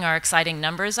we're putting our exciting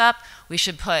numbers up, we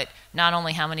should put not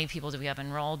only how many people do we have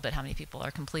enrolled, but how many people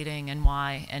are completing and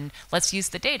why. And let's use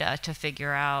the data to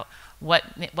figure out what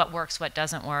works, what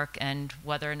doesn't work, and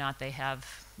whether or not they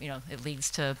have, it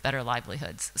leads to better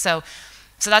livelihoods. So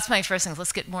that's my first thing.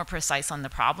 Let's get more precise on the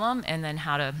problem, and then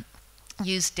how to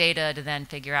use data to then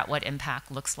figure out what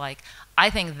impact looks like. I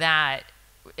think that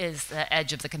is the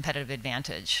edge of the competitive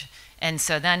advantage. And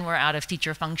so then we're out of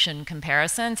feature function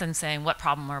comparisons and saying, what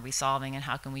problem are we solving and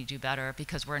how can we do better,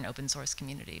 because we're an open source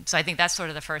community. So I think that's sort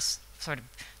of the first sort of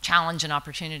challenge and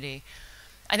opportunity.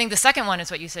 I think the second one is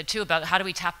what you said too about how do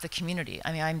we tap the community.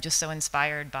 I'm just so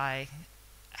inspired by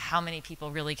how many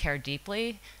people really care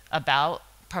deeply about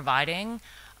providing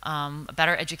a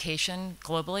better education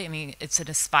globally. It's an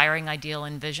aspiring ideal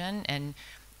and vision, and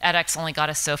edX only got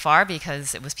us so far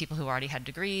because it was people who already had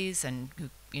degrees and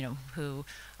who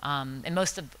and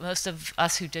most of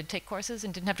us who did take courses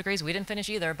and didn't have degrees, we didn't finish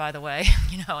either, by the way.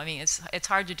 It's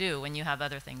hard to do when you have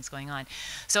other things going on.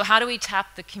 So how do we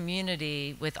tap the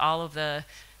community with all of the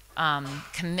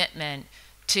commitment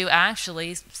to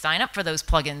actually sign up for those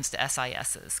plugins to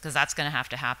SISs, because that's going to have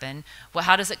to happen. Well,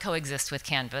 how does it coexist with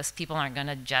Canvas? People aren't going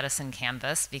to jettison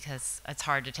Canvas because it's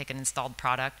hard to take an installed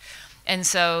product. And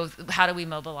so how do we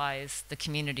mobilize the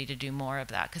community to do more of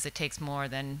that? Because it takes more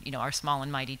than our small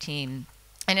and mighty team.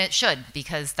 And it should,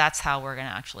 because that's how we're going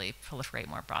to actually proliferate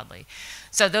more broadly.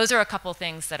 So those are a couple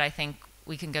things that I think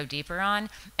we can go deeper on.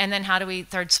 And then how do we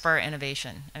third spur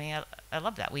innovation? I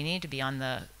love that. We need to be on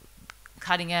the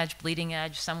cutting edge, bleeding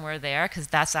edge, somewhere there, because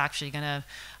that's actually going to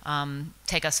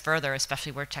take us further,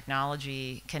 especially where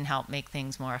technology can help make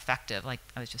things more effective. Like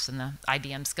I was just in the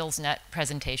IBM SkillsNet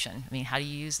presentation. I mean, how do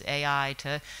you use AI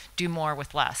to do more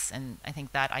with less? And I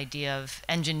think that idea of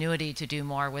ingenuity to do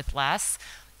more with less,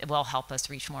 it will help us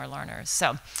reach more learners.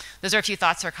 So those are a few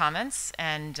thoughts or comments.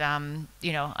 And,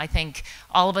 you know, I think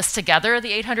all of us together,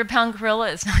 the 800-pound gorilla,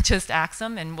 is not just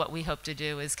Axum. And what we hope to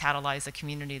do is catalyze a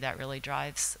community that really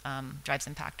drives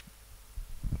impact.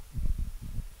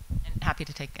 And happy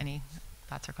to take any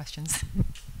thoughts or questions.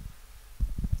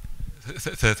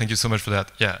 Thank you so much for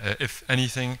that. Yeah, if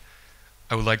anything,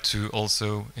 I would like to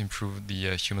also improve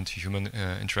the human-to-human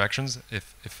interactions.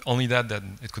 If only that,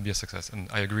 then it could be a success. And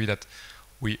I agree that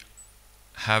we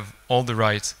have all the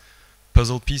right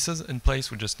puzzle pieces in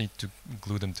place. We just need to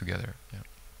glue them together. Yeah.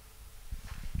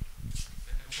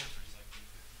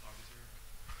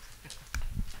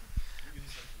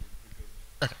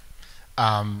 Okay.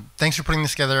 Thanks for putting this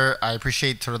together. I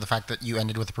appreciate sort of the fact that you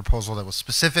ended with a proposal that was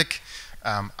specific.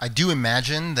 I do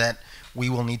imagine that we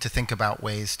will need to think about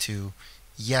ways to,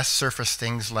 yes, surface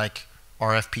things like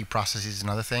RFP processes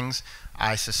and other things.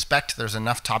 I suspect there's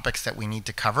enough topics that we need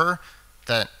to cover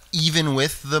that even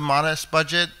with the modest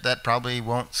budget, that probably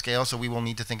won't scale. So we will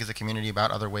need to think as a community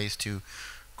about other ways to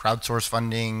crowdsource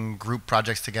funding, group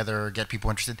projects together, get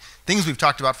people interested. Things we've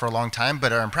talked about for a long time,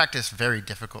 but are in practice very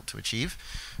difficult to achieve.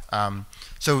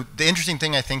 So the interesting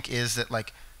thing I think is that,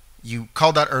 like, you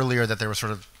called out earlier that there was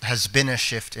sort of, has been a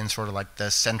shift in sort of like the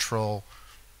central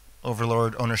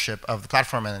overlord ownership of the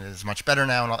platform, and it is much better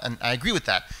now, and I agree with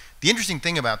that. The interesting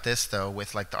thing about this, though,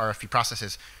 with like the RFP process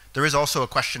is there is also a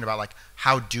question about like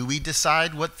how do we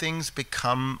decide what things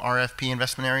become RFP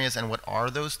investment areas and what are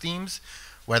those themes,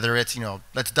 whether it's, you know,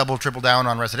 let's double triple down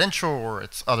on residential or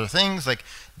it's other things. Like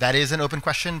that is an open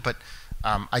question, but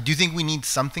I do think we need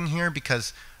something here,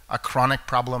 because a chronic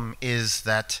problem is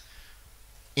that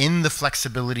in the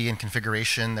flexibility and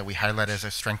configuration that we highlight as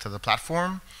a strength of the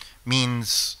platform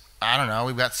means, I don't know,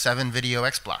 we've got 7 video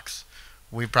X blocks.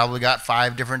 We've probably got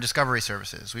 5 different discovery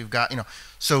services. We've got, you know,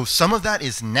 so some of that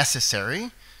is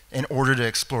necessary in order to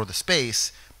explore the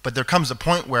space, but there comes a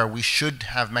point where we should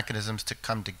have mechanisms to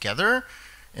come together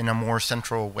in a more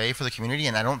central way for the community,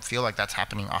 and I don't feel like that's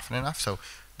happening often enough. So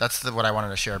that's what I wanted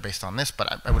to share based on this,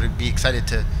 but I would be excited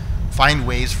to find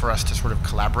ways for us to sort of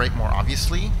collaborate more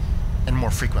obviously and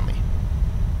more frequently.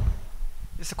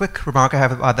 Just a quick remark I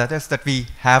have about that is that we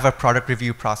have a product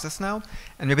review process now,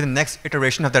 and maybe the next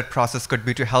iteration of that process could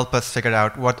be to help us figure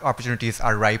out what opportunities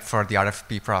are ripe for the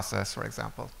RFP process, for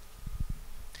example.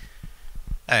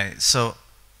 Hey, so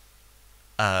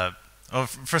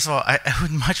first of all, I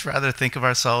would much rather think of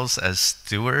ourselves as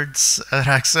stewards at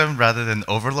Axum rather than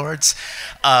overlords.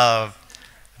 But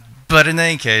in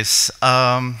any case,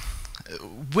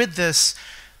 with this,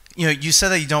 you know, you said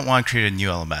that you don't want to create a new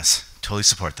LMS. Totally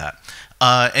support that.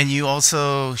 And you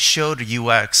also showed a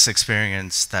UX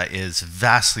experience that is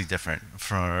vastly different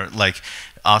for, like,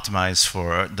 optimized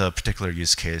for the particular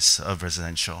use case of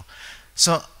residential.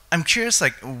 So I'm curious,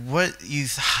 like,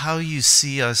 how you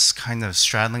see us kind of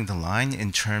straddling the line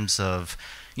in terms of,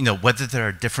 you know, whether there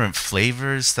are different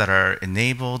flavors that are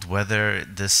enabled, whether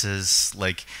this is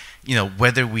like, you know,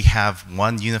 whether we have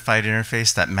one unified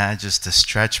interface that manages to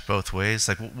stretch both ways.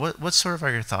 Like, what sort of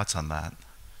are your thoughts on that?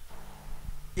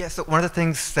 Yeah, so one of the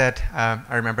things that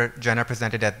I remember Jenna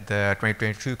presented at the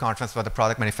 2022 conference was the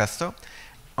product manifesto.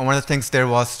 And one of the things there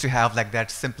was to have like that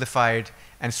simplified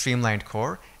and streamlined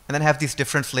core, and then have these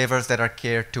different flavors that are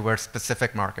catered towards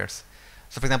specific markets.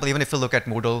 So for example, even if you look at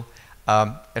Moodle,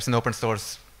 it's an open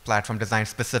source platform designed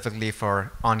specifically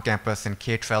for on-campus and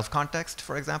K-12 context,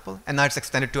 for example. And now it's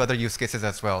extended to other use cases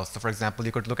as well. So for example,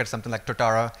 you could look at something like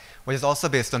Totara, which is also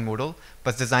based on Moodle,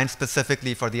 but designed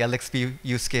specifically for the LXP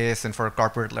use case and for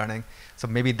corporate learning. So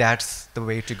maybe that's the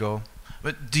way to go.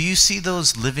 But do you see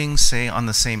those living, say, on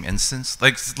the same instance?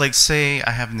 Like say I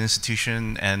have an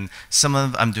institution and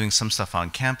I'm doing some stuff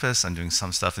on campus, I'm doing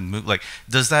some stuff in Moodle. Like,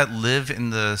 does that live in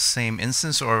the same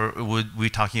instance, or would we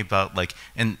talking about like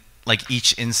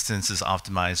each instance is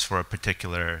optimized for a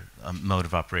particular mode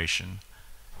of operation?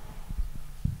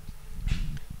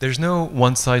 There's no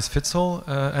one-size-fits-all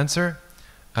answer.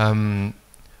 I'm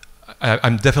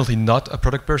definitely not a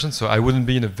product person, so I wouldn't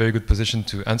be in a very good position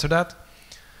to answer that.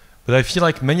 But I feel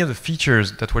like many of the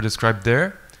features that were described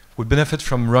there would benefit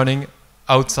from running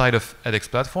outside of edX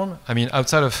platform. I mean,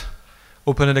 outside of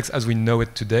OpenEdX as we know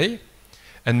it today,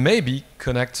 and maybe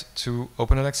connect to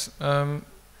OpenEdX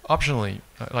optionally,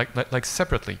 like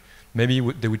separately. Maybe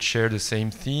they would share the same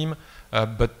theme,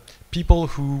 but people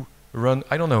who run,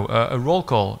 I don't know, a roll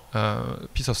call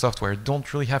piece of software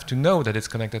don't really have to know that it's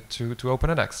connected to Open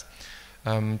edX.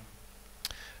 And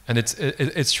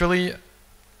it's really,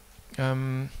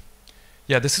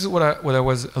 yeah, this is what I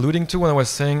was alluding to when I was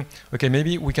saying, okay,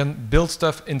 maybe we can build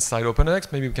stuff inside Open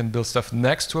edX, maybe we can build stuff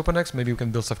next to Open edX, maybe we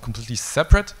can build stuff completely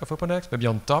separate of Open edX, maybe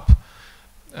on top.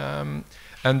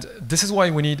 And this is why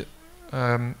we need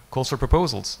calls for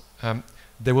proposals.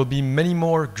 There will be many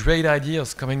more great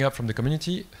ideas coming up from the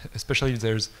community, especially if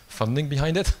there's funding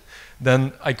behind it,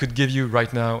 than I could give you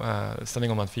right now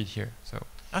standing on my feet here. So.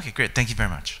 Okay, great. Thank you very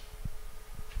much.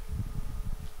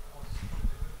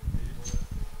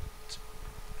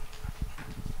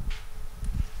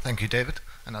 Thank you, David.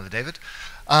 Another David.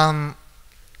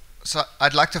 So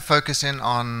I'd like to focus in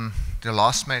on the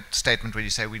last statement where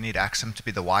you say we need Axum to be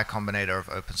the Y Combinator of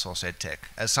open source edtech.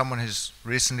 As someone who's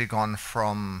recently gone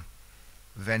from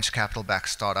venture capital-backed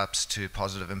startups to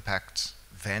positive impact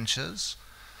ventures,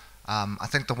 I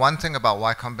think the one thing about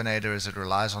Y Combinator is it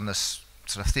relies on this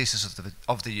sort of thesis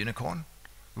of the unicorn.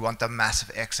 We want the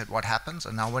massive exit, what happens?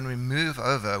 And now when we move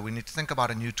over, we need to think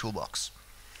about a new toolbox.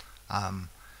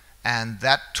 And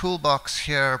that toolbox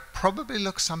here probably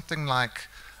looks something like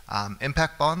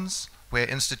impact bonds, where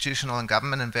institutional and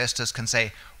government investors can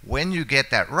say, when you get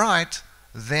that right,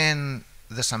 then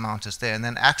this amount is there. And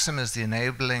then Axum is the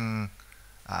enabling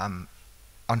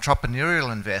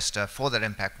entrepreneurial investor for that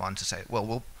impact bond to say, well,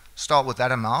 we'll start with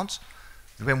that amount.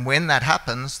 When that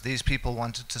happens, these people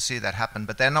wanted to see that happen,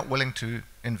 but they're not willing to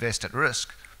invest at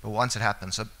risk. But once it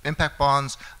happens, so impact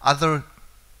bonds, other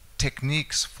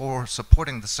techniques for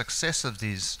supporting the success of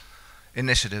these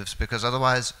initiatives, because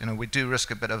otherwise, we do risk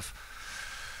a bit of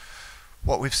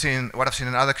what I've seen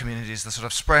in other communities, the sort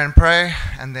of spray and pray,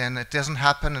 and then it doesn't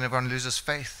happen, and everyone loses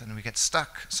faith, and we get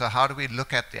stuck. So how do we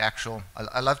look at the actual?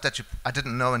 I love that I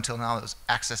didn't know until now it was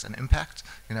access and impact.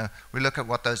 We look at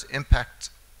what those impact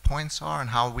points are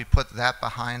and how we put that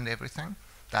behind everything.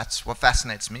 That's what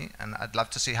fascinates me, and I'd love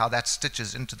to see how that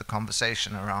stitches into the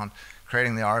conversation around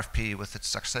creating the RFP with its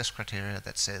success criteria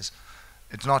that says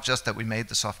it's not just that we made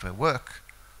the software work,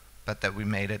 but that we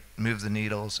made it move the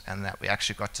needles and that we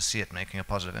actually got to see it making a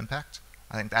positive impact.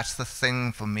 I think that's the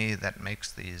thing for me that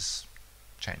makes these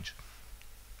change.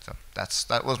 So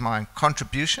that was my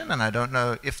contribution, and I don't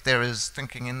know if there is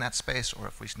thinking in that space or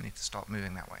if we need to start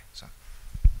moving that way. So.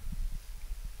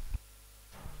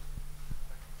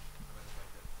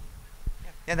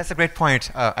 Yeah, that's a great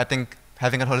point. I think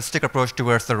having a holistic approach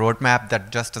towards the roadmap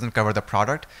that just doesn't cover the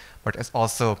product, but is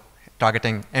also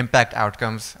targeting impact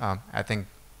outcomes, I think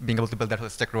being able to build that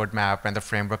holistic roadmap and the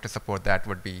framework to support that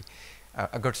would be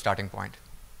a good starting point.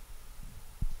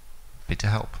 Happy to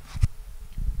help.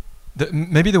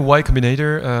 Maybe the Y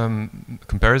Combinator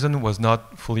comparison was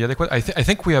not fully adequate. I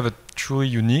think we have a truly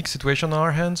unique situation on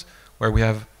our hands where we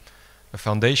have a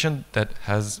foundation that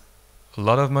has a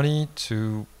lot of money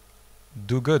to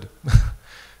do good.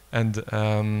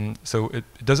 And so it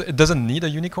doesn't need a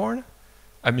unicorn.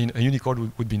 I mean, a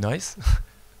unicorn would be nice.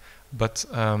 But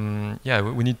yeah,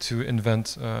 we need to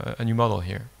invent a new model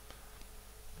here.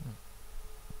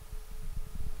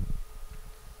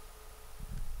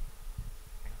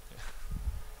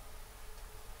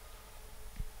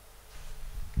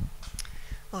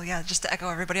 Well, yeah, just to echo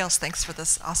everybody else, thanks for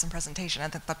this awesome presentation. I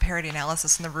think the parity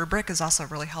analysis in the rubric is also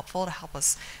really helpful to help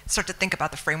us start to think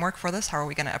about the framework for this. How are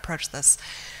we going to approach this?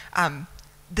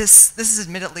 This is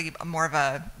admittedly more of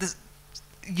a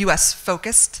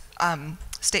US-focused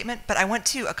statement, but I went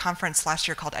to a conference last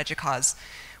year called EDUCAUSE,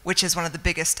 which is one of the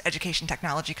biggest education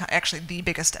technology, actually the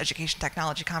biggest education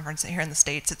technology conference here in the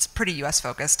States. It's pretty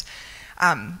US-focused,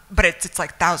 but it's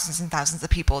like thousands and thousands of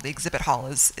people. The exhibit hall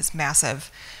is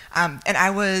massive. And I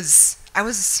was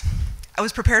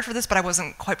prepared for this, but I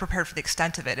wasn't quite prepared for the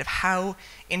extent of it, of how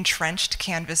entrenched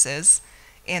Canvas is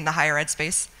in the higher ed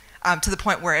space, to the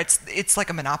point where it's like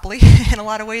a monopoly in a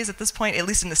lot of ways at this point, at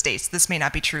least in the States. This may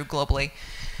not be true globally,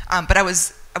 but I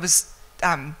was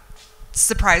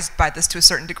surprised by this to a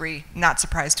certain degree, not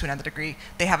surprised to another degree.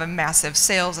 They have a massive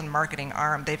sales and marketing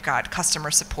arm. They've got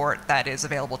customer support that is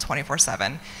available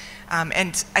 24/7.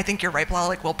 And I think you're right,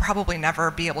 Blalik, we'll probably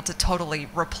never be able to totally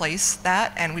replace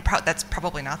that, and that's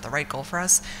probably not the right goal for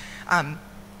us.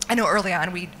 I know early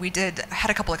on we had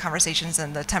a couple of conversations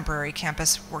in the temporary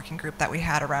campus working group that we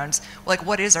had around, like,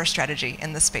 what is our strategy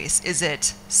in this space? Is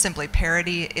it simply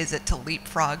parity? Is it to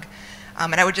leapfrog?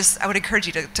 And I would encourage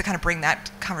you to kind of bring that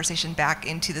conversation back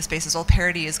into the space as well.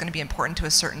 Parity is going to be important to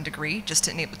a certain degree, just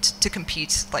to enable to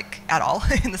compete like at all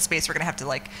in the space. We're going to have to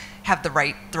like have the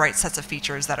right sets of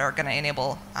features that are going to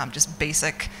enable just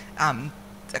basic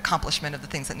accomplishment of the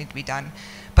things that need to be done.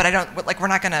 But I don't like we're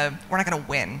not gonna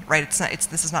win, right?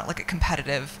 This is not like a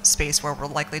competitive space where we're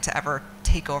likely to ever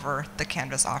take over the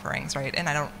Canvas offerings, right? And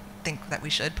I don't think that we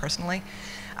should personally.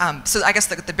 So I guess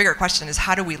the bigger question is,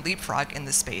 how do we leapfrog in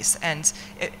this space? And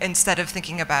instead of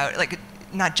thinking about, like,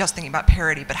 not just thinking about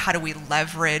parity, but how do we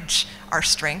leverage our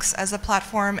strengths as a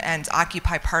platform and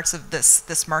occupy parts of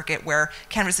this market where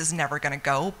Canvas is never going to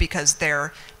go because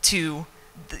they're too,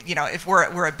 you know, if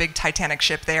we're a big Titanic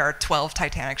ship, they are 12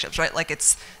 Titanic ships, right? Like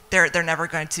they're never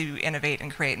going to innovate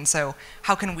and create. And so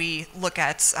how can we look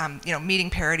at, you know,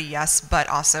 meeting parity, yes, but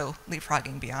also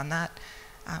leapfrogging beyond that?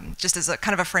 Just as a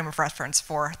kind of a frame of reference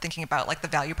for thinking about like the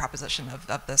value proposition of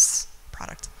this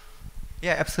product.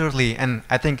 Yeah, absolutely. And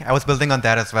I think I was building on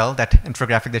that as well, that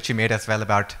infographic that you made as well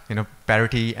about, you know,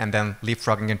 parity and then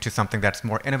leapfrogging into something that's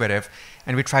more innovative.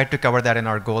 And we tried to cover that in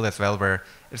our goal as well, where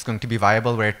it's going to be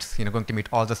viable, where it's, you know, going to meet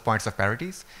all those points of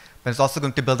parities. But it's also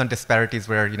going to build on disparities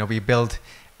where, you know, we build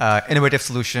innovative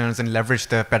solutions and leverage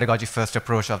the pedagogy-first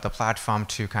approach of the platform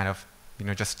to kind of, you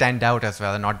know, just stand out as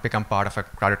well and not become part of a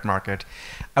crowded market.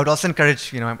 I would also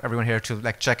encourage, you know, everyone here to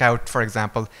like check out, for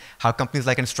example, how companies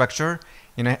like Instructure,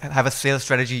 you know, have a sales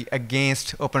strategy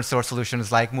against open source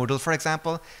solutions like Moodle, for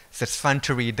example. So it's fun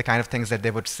to read the kind of things that they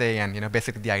would say, and, you know,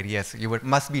 basically the idea is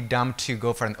must be dumb to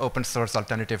go for an open source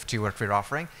alternative to what we're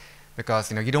offering, because,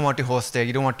 you know, you don't want to host it,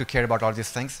 you don't want to care about all these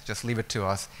things, just leave it to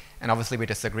us. And obviously we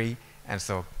disagree, and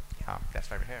so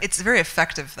that's why we're here. It's very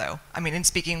effective, though. I mean, in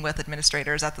speaking with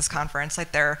administrators at this conference,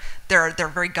 like they're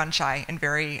very gun shy and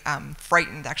very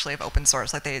frightened, actually, of open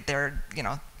source. Like they're you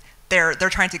know, they're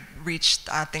trying to reach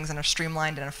things in a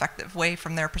streamlined and effective way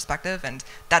from their perspective, and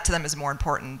that to them is more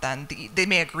important than they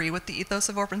may agree with the ethos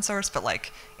of open source, but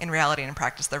like in reality and in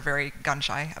practice, they're very gun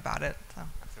shy about it. So.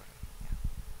 Absolutely.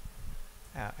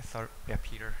 Yeah. I saw, yeah,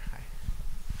 Peter. Hi.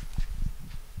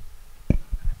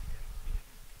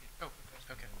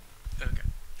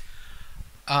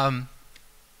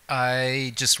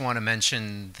 I just want to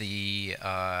mention the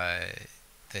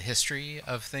history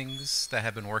of things that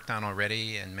have been worked on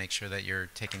already and make sure that you're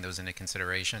taking those into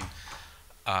consideration.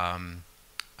 MIT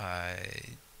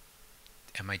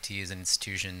is an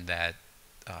institution that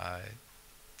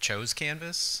chose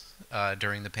Canvas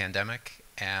during the pandemic,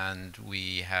 and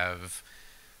we have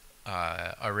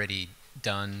already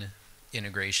done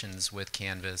integrations with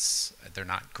Canvas. They're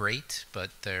not great, but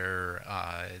they're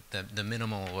the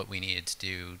minimal what we needed to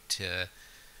do to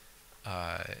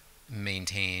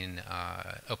maintain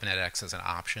Open edX as an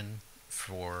option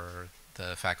for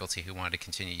the faculty who wanted to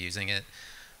continue using it.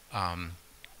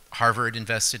 Harvard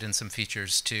invested in some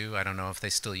features too. I don't know if they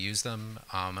still use them.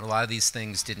 And a lot of these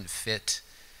things didn't fit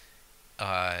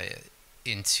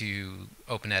into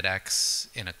Open edX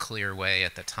in a clear way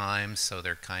at the time, so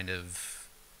they're kind of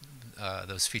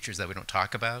those features that we don't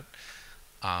talk about.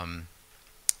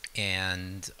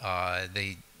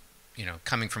 They, you know,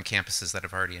 coming from campuses that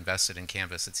have already invested in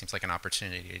Canvas, it seems like an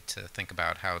opportunity to think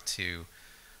about how to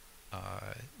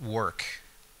work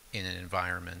in an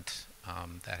environment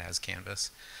that has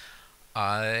Canvas.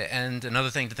 And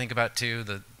another thing to think about too,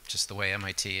 just the way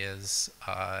MIT is,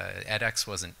 edX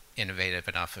wasn't innovative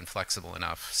enough and flexible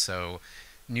enough, so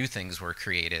new things were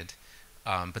created.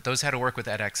 But those had to work with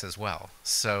edX as well.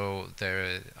 So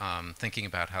they're thinking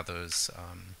about how those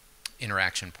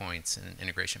interaction points and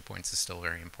integration points is still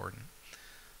very important.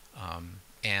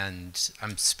 And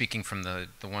I'm speaking from the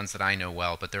ones that I know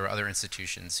well, but there are other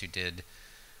institutions who did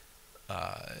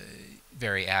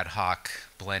very ad hoc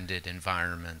blended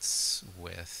environments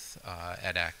with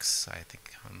edX. I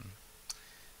think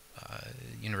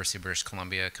University of British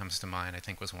Columbia comes to mind, I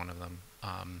think was one of them.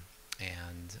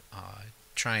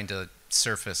 Trying to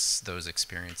surface those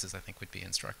experiences, I think, would be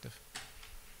instructive.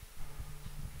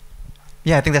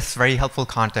 Yeah, I think that's very helpful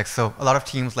context. So a lot of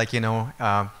teams, like, you know,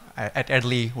 at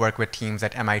Edley work with teams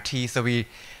at MIT, so we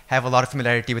have a lot of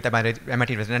familiarity with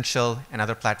MIT Residential and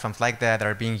other platforms like that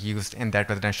are being used in that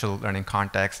residential learning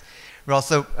context. We're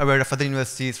also aware of other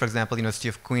universities. For example, University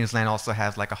of Queensland also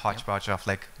has like a hodgepodge of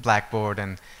like Blackboard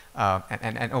and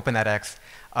Open edX.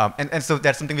 And so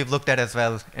that's something we've looked at as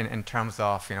well in terms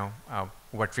of, you know,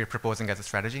 what we're proposing as a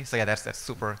strategy. So yeah, that's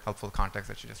super helpful context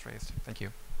that you just raised. Thank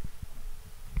you.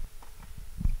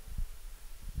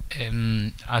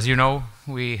 As you know,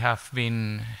 we have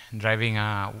been driving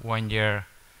a one-year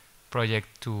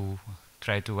project to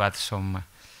try to add some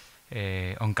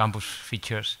on-campus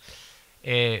features.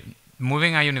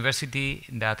 Moving a university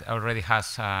that already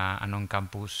has an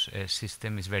on-campus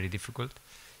system is very difficult.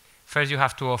 First, you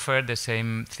have to offer the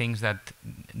same things that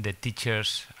the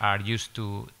teachers are used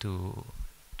to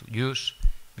use,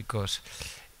 because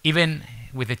even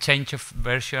with the change of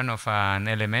version of an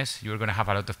LMS, you're going to have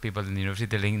a lot of people in the university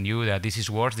telling you that this is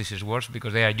worse,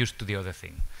 because they are used to the other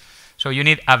thing. So you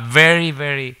need a very,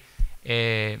 very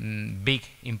big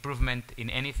improvement in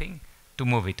anything to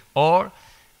move it. Or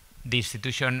the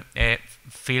institution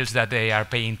feels that they are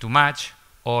paying too much,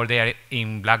 or they are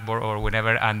in Blackboard or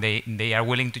whatever, and they are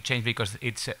willing to change because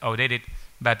it's outdated.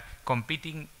 But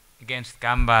competing against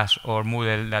Canvas or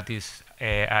Moodle, that is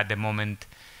at the moment,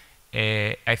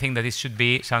 I think that it should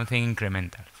be something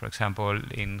incremental. For example,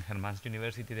 in Hermann's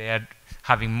University, they are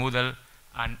having Moodle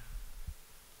and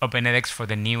edX for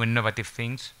the new innovative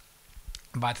things.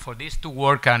 But for this to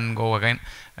work and go again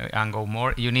and go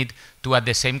more, you need to add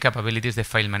the same capabilities, the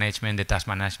file management, the task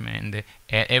management,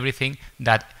 everything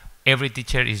that every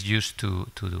teacher is used to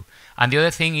do. And the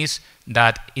other thing is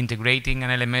that integrating an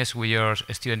LMS with your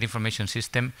student information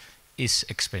system is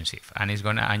expensive, and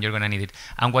you're gonna need it.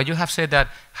 And what you have said, that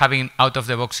having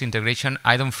out-of-the-box integration,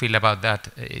 I don't feel about that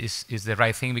is the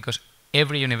right thing, because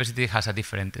every university has a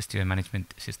different student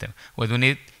management system. What we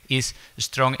need is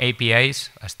strong APIs,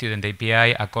 a student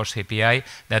API, a course API,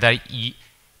 that are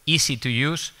easy to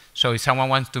use. So if someone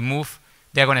wants to move,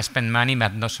 they're going to spend money,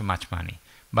 but not so much money.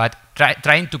 But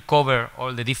trying to cover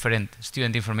all the different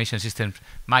student information systems,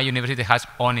 my university has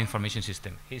own information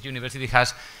system. His university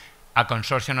has a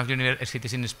consortium of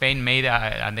universities in Spain made,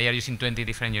 and they are using 20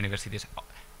 different universities.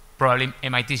 Probably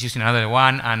MIT is using another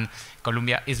one, and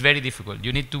Columbia. Is very difficult.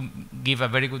 You need to give a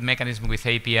very good mechanism with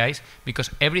APIs, because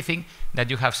everything that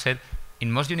you have said,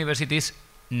 in most universities,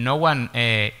 no one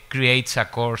creates a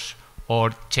course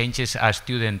or changes a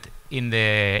student in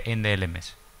the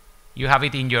LMS. You have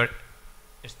it in your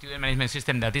student management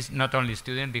system that is not only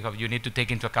student, because you need to take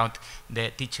into account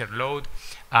the teacher load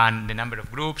and the number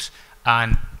of groups,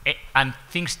 and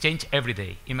things change every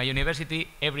day. In my university,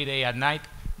 every day at night,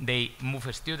 they move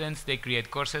students, they create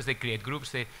courses, they create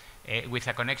groups, with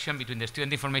a connection between the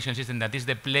student information system, that is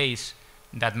the place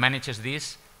that manages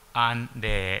this, and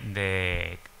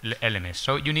the LMS.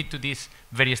 So you need to this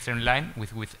very streamlined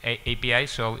with API,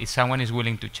 so if someone is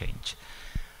willing to change.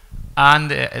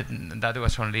 And that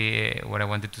was only what I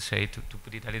wanted to say, to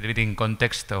put it a little bit in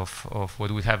context of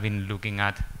what we have been looking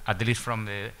at least from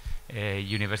the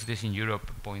universities in Europe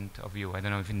point of view. I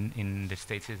don't know if in the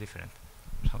States it's different.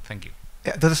 So thank you.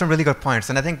 Yeah, those are some really good points,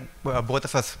 and I think both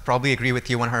of us probably agree with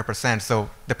you 100%. So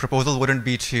the proposal wouldn't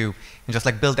be to just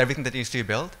like build everything that needs to be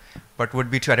built, but would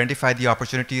be to identify the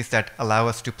opportunities that allow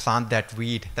us to plant that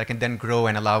weed that can then grow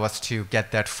and allow us to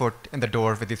get that foot in the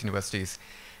door with these universities.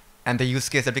 And the use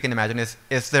case that we can imagine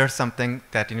is there something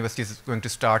that universities is going to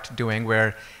start doing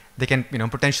where they can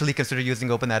potentially consider using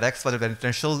edX for the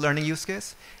residential learning use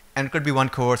case? And it could be one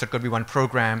course, it could be one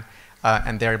program,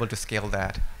 and they're able to scale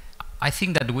that. I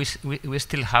think that we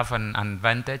still have an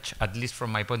advantage, at least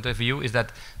from my point of view, is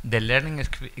that the learning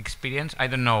experience, I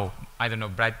don't know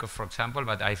Brightcove, for example,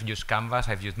 but I've used Canvas,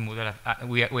 I've used Moodle,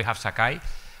 we have Sakai,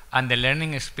 and the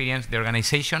learning experience, the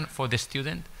organization for the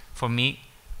student, for me,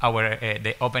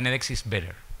 the edX is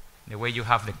better. The way you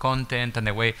have the content and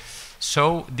the way,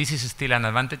 so this is still an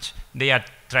advantage. They are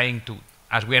trying to,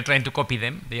 as we are trying to copy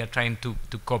them, they are trying to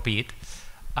copy it.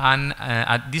 And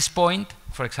at this point,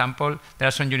 for example, there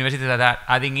are some universities that are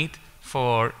adding it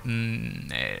for,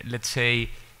 let's say,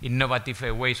 innovative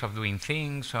ways of doing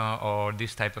things or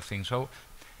this type of thing. So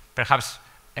perhaps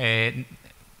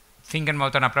thinking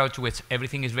about an approach which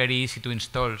everything is very easy to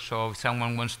install, so if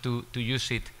someone wants to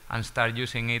use it and start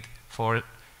using it for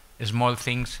small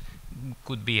things,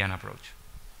 could be an approach.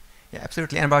 Yeah,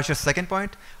 absolutely. And about your second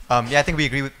point, yeah, I think we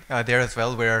agree with, there as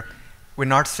well, where we're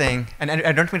not saying, and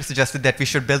I don't mean to suggest that we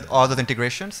should build all those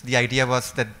integrations. The idea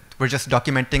was that we're just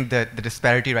documenting the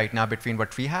disparity right now between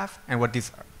what we have and what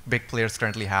these big players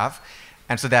currently have.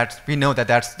 And so that we know that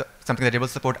that's something that they will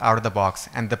support out of the box.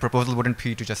 And the proposal wouldn't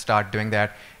be to just start doing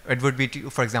that. It would be to,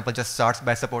 for example, just start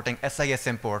by supporting SIS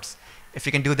imports. If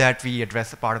we can do that, we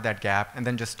address a part of that gap and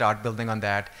then just start building on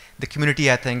that. The community,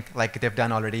 I think, like they've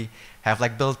done already, have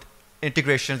like built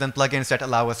integrations and plugins that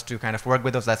allow us to kind of work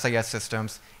with those SIS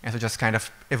systems, and so just kind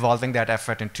of evolving that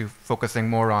effort into focusing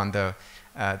more on the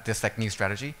this like new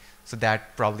strategy. So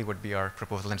that probably would be our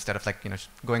proposal, instead of like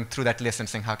going through that list and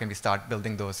saying how can we start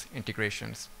building those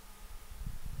integrations.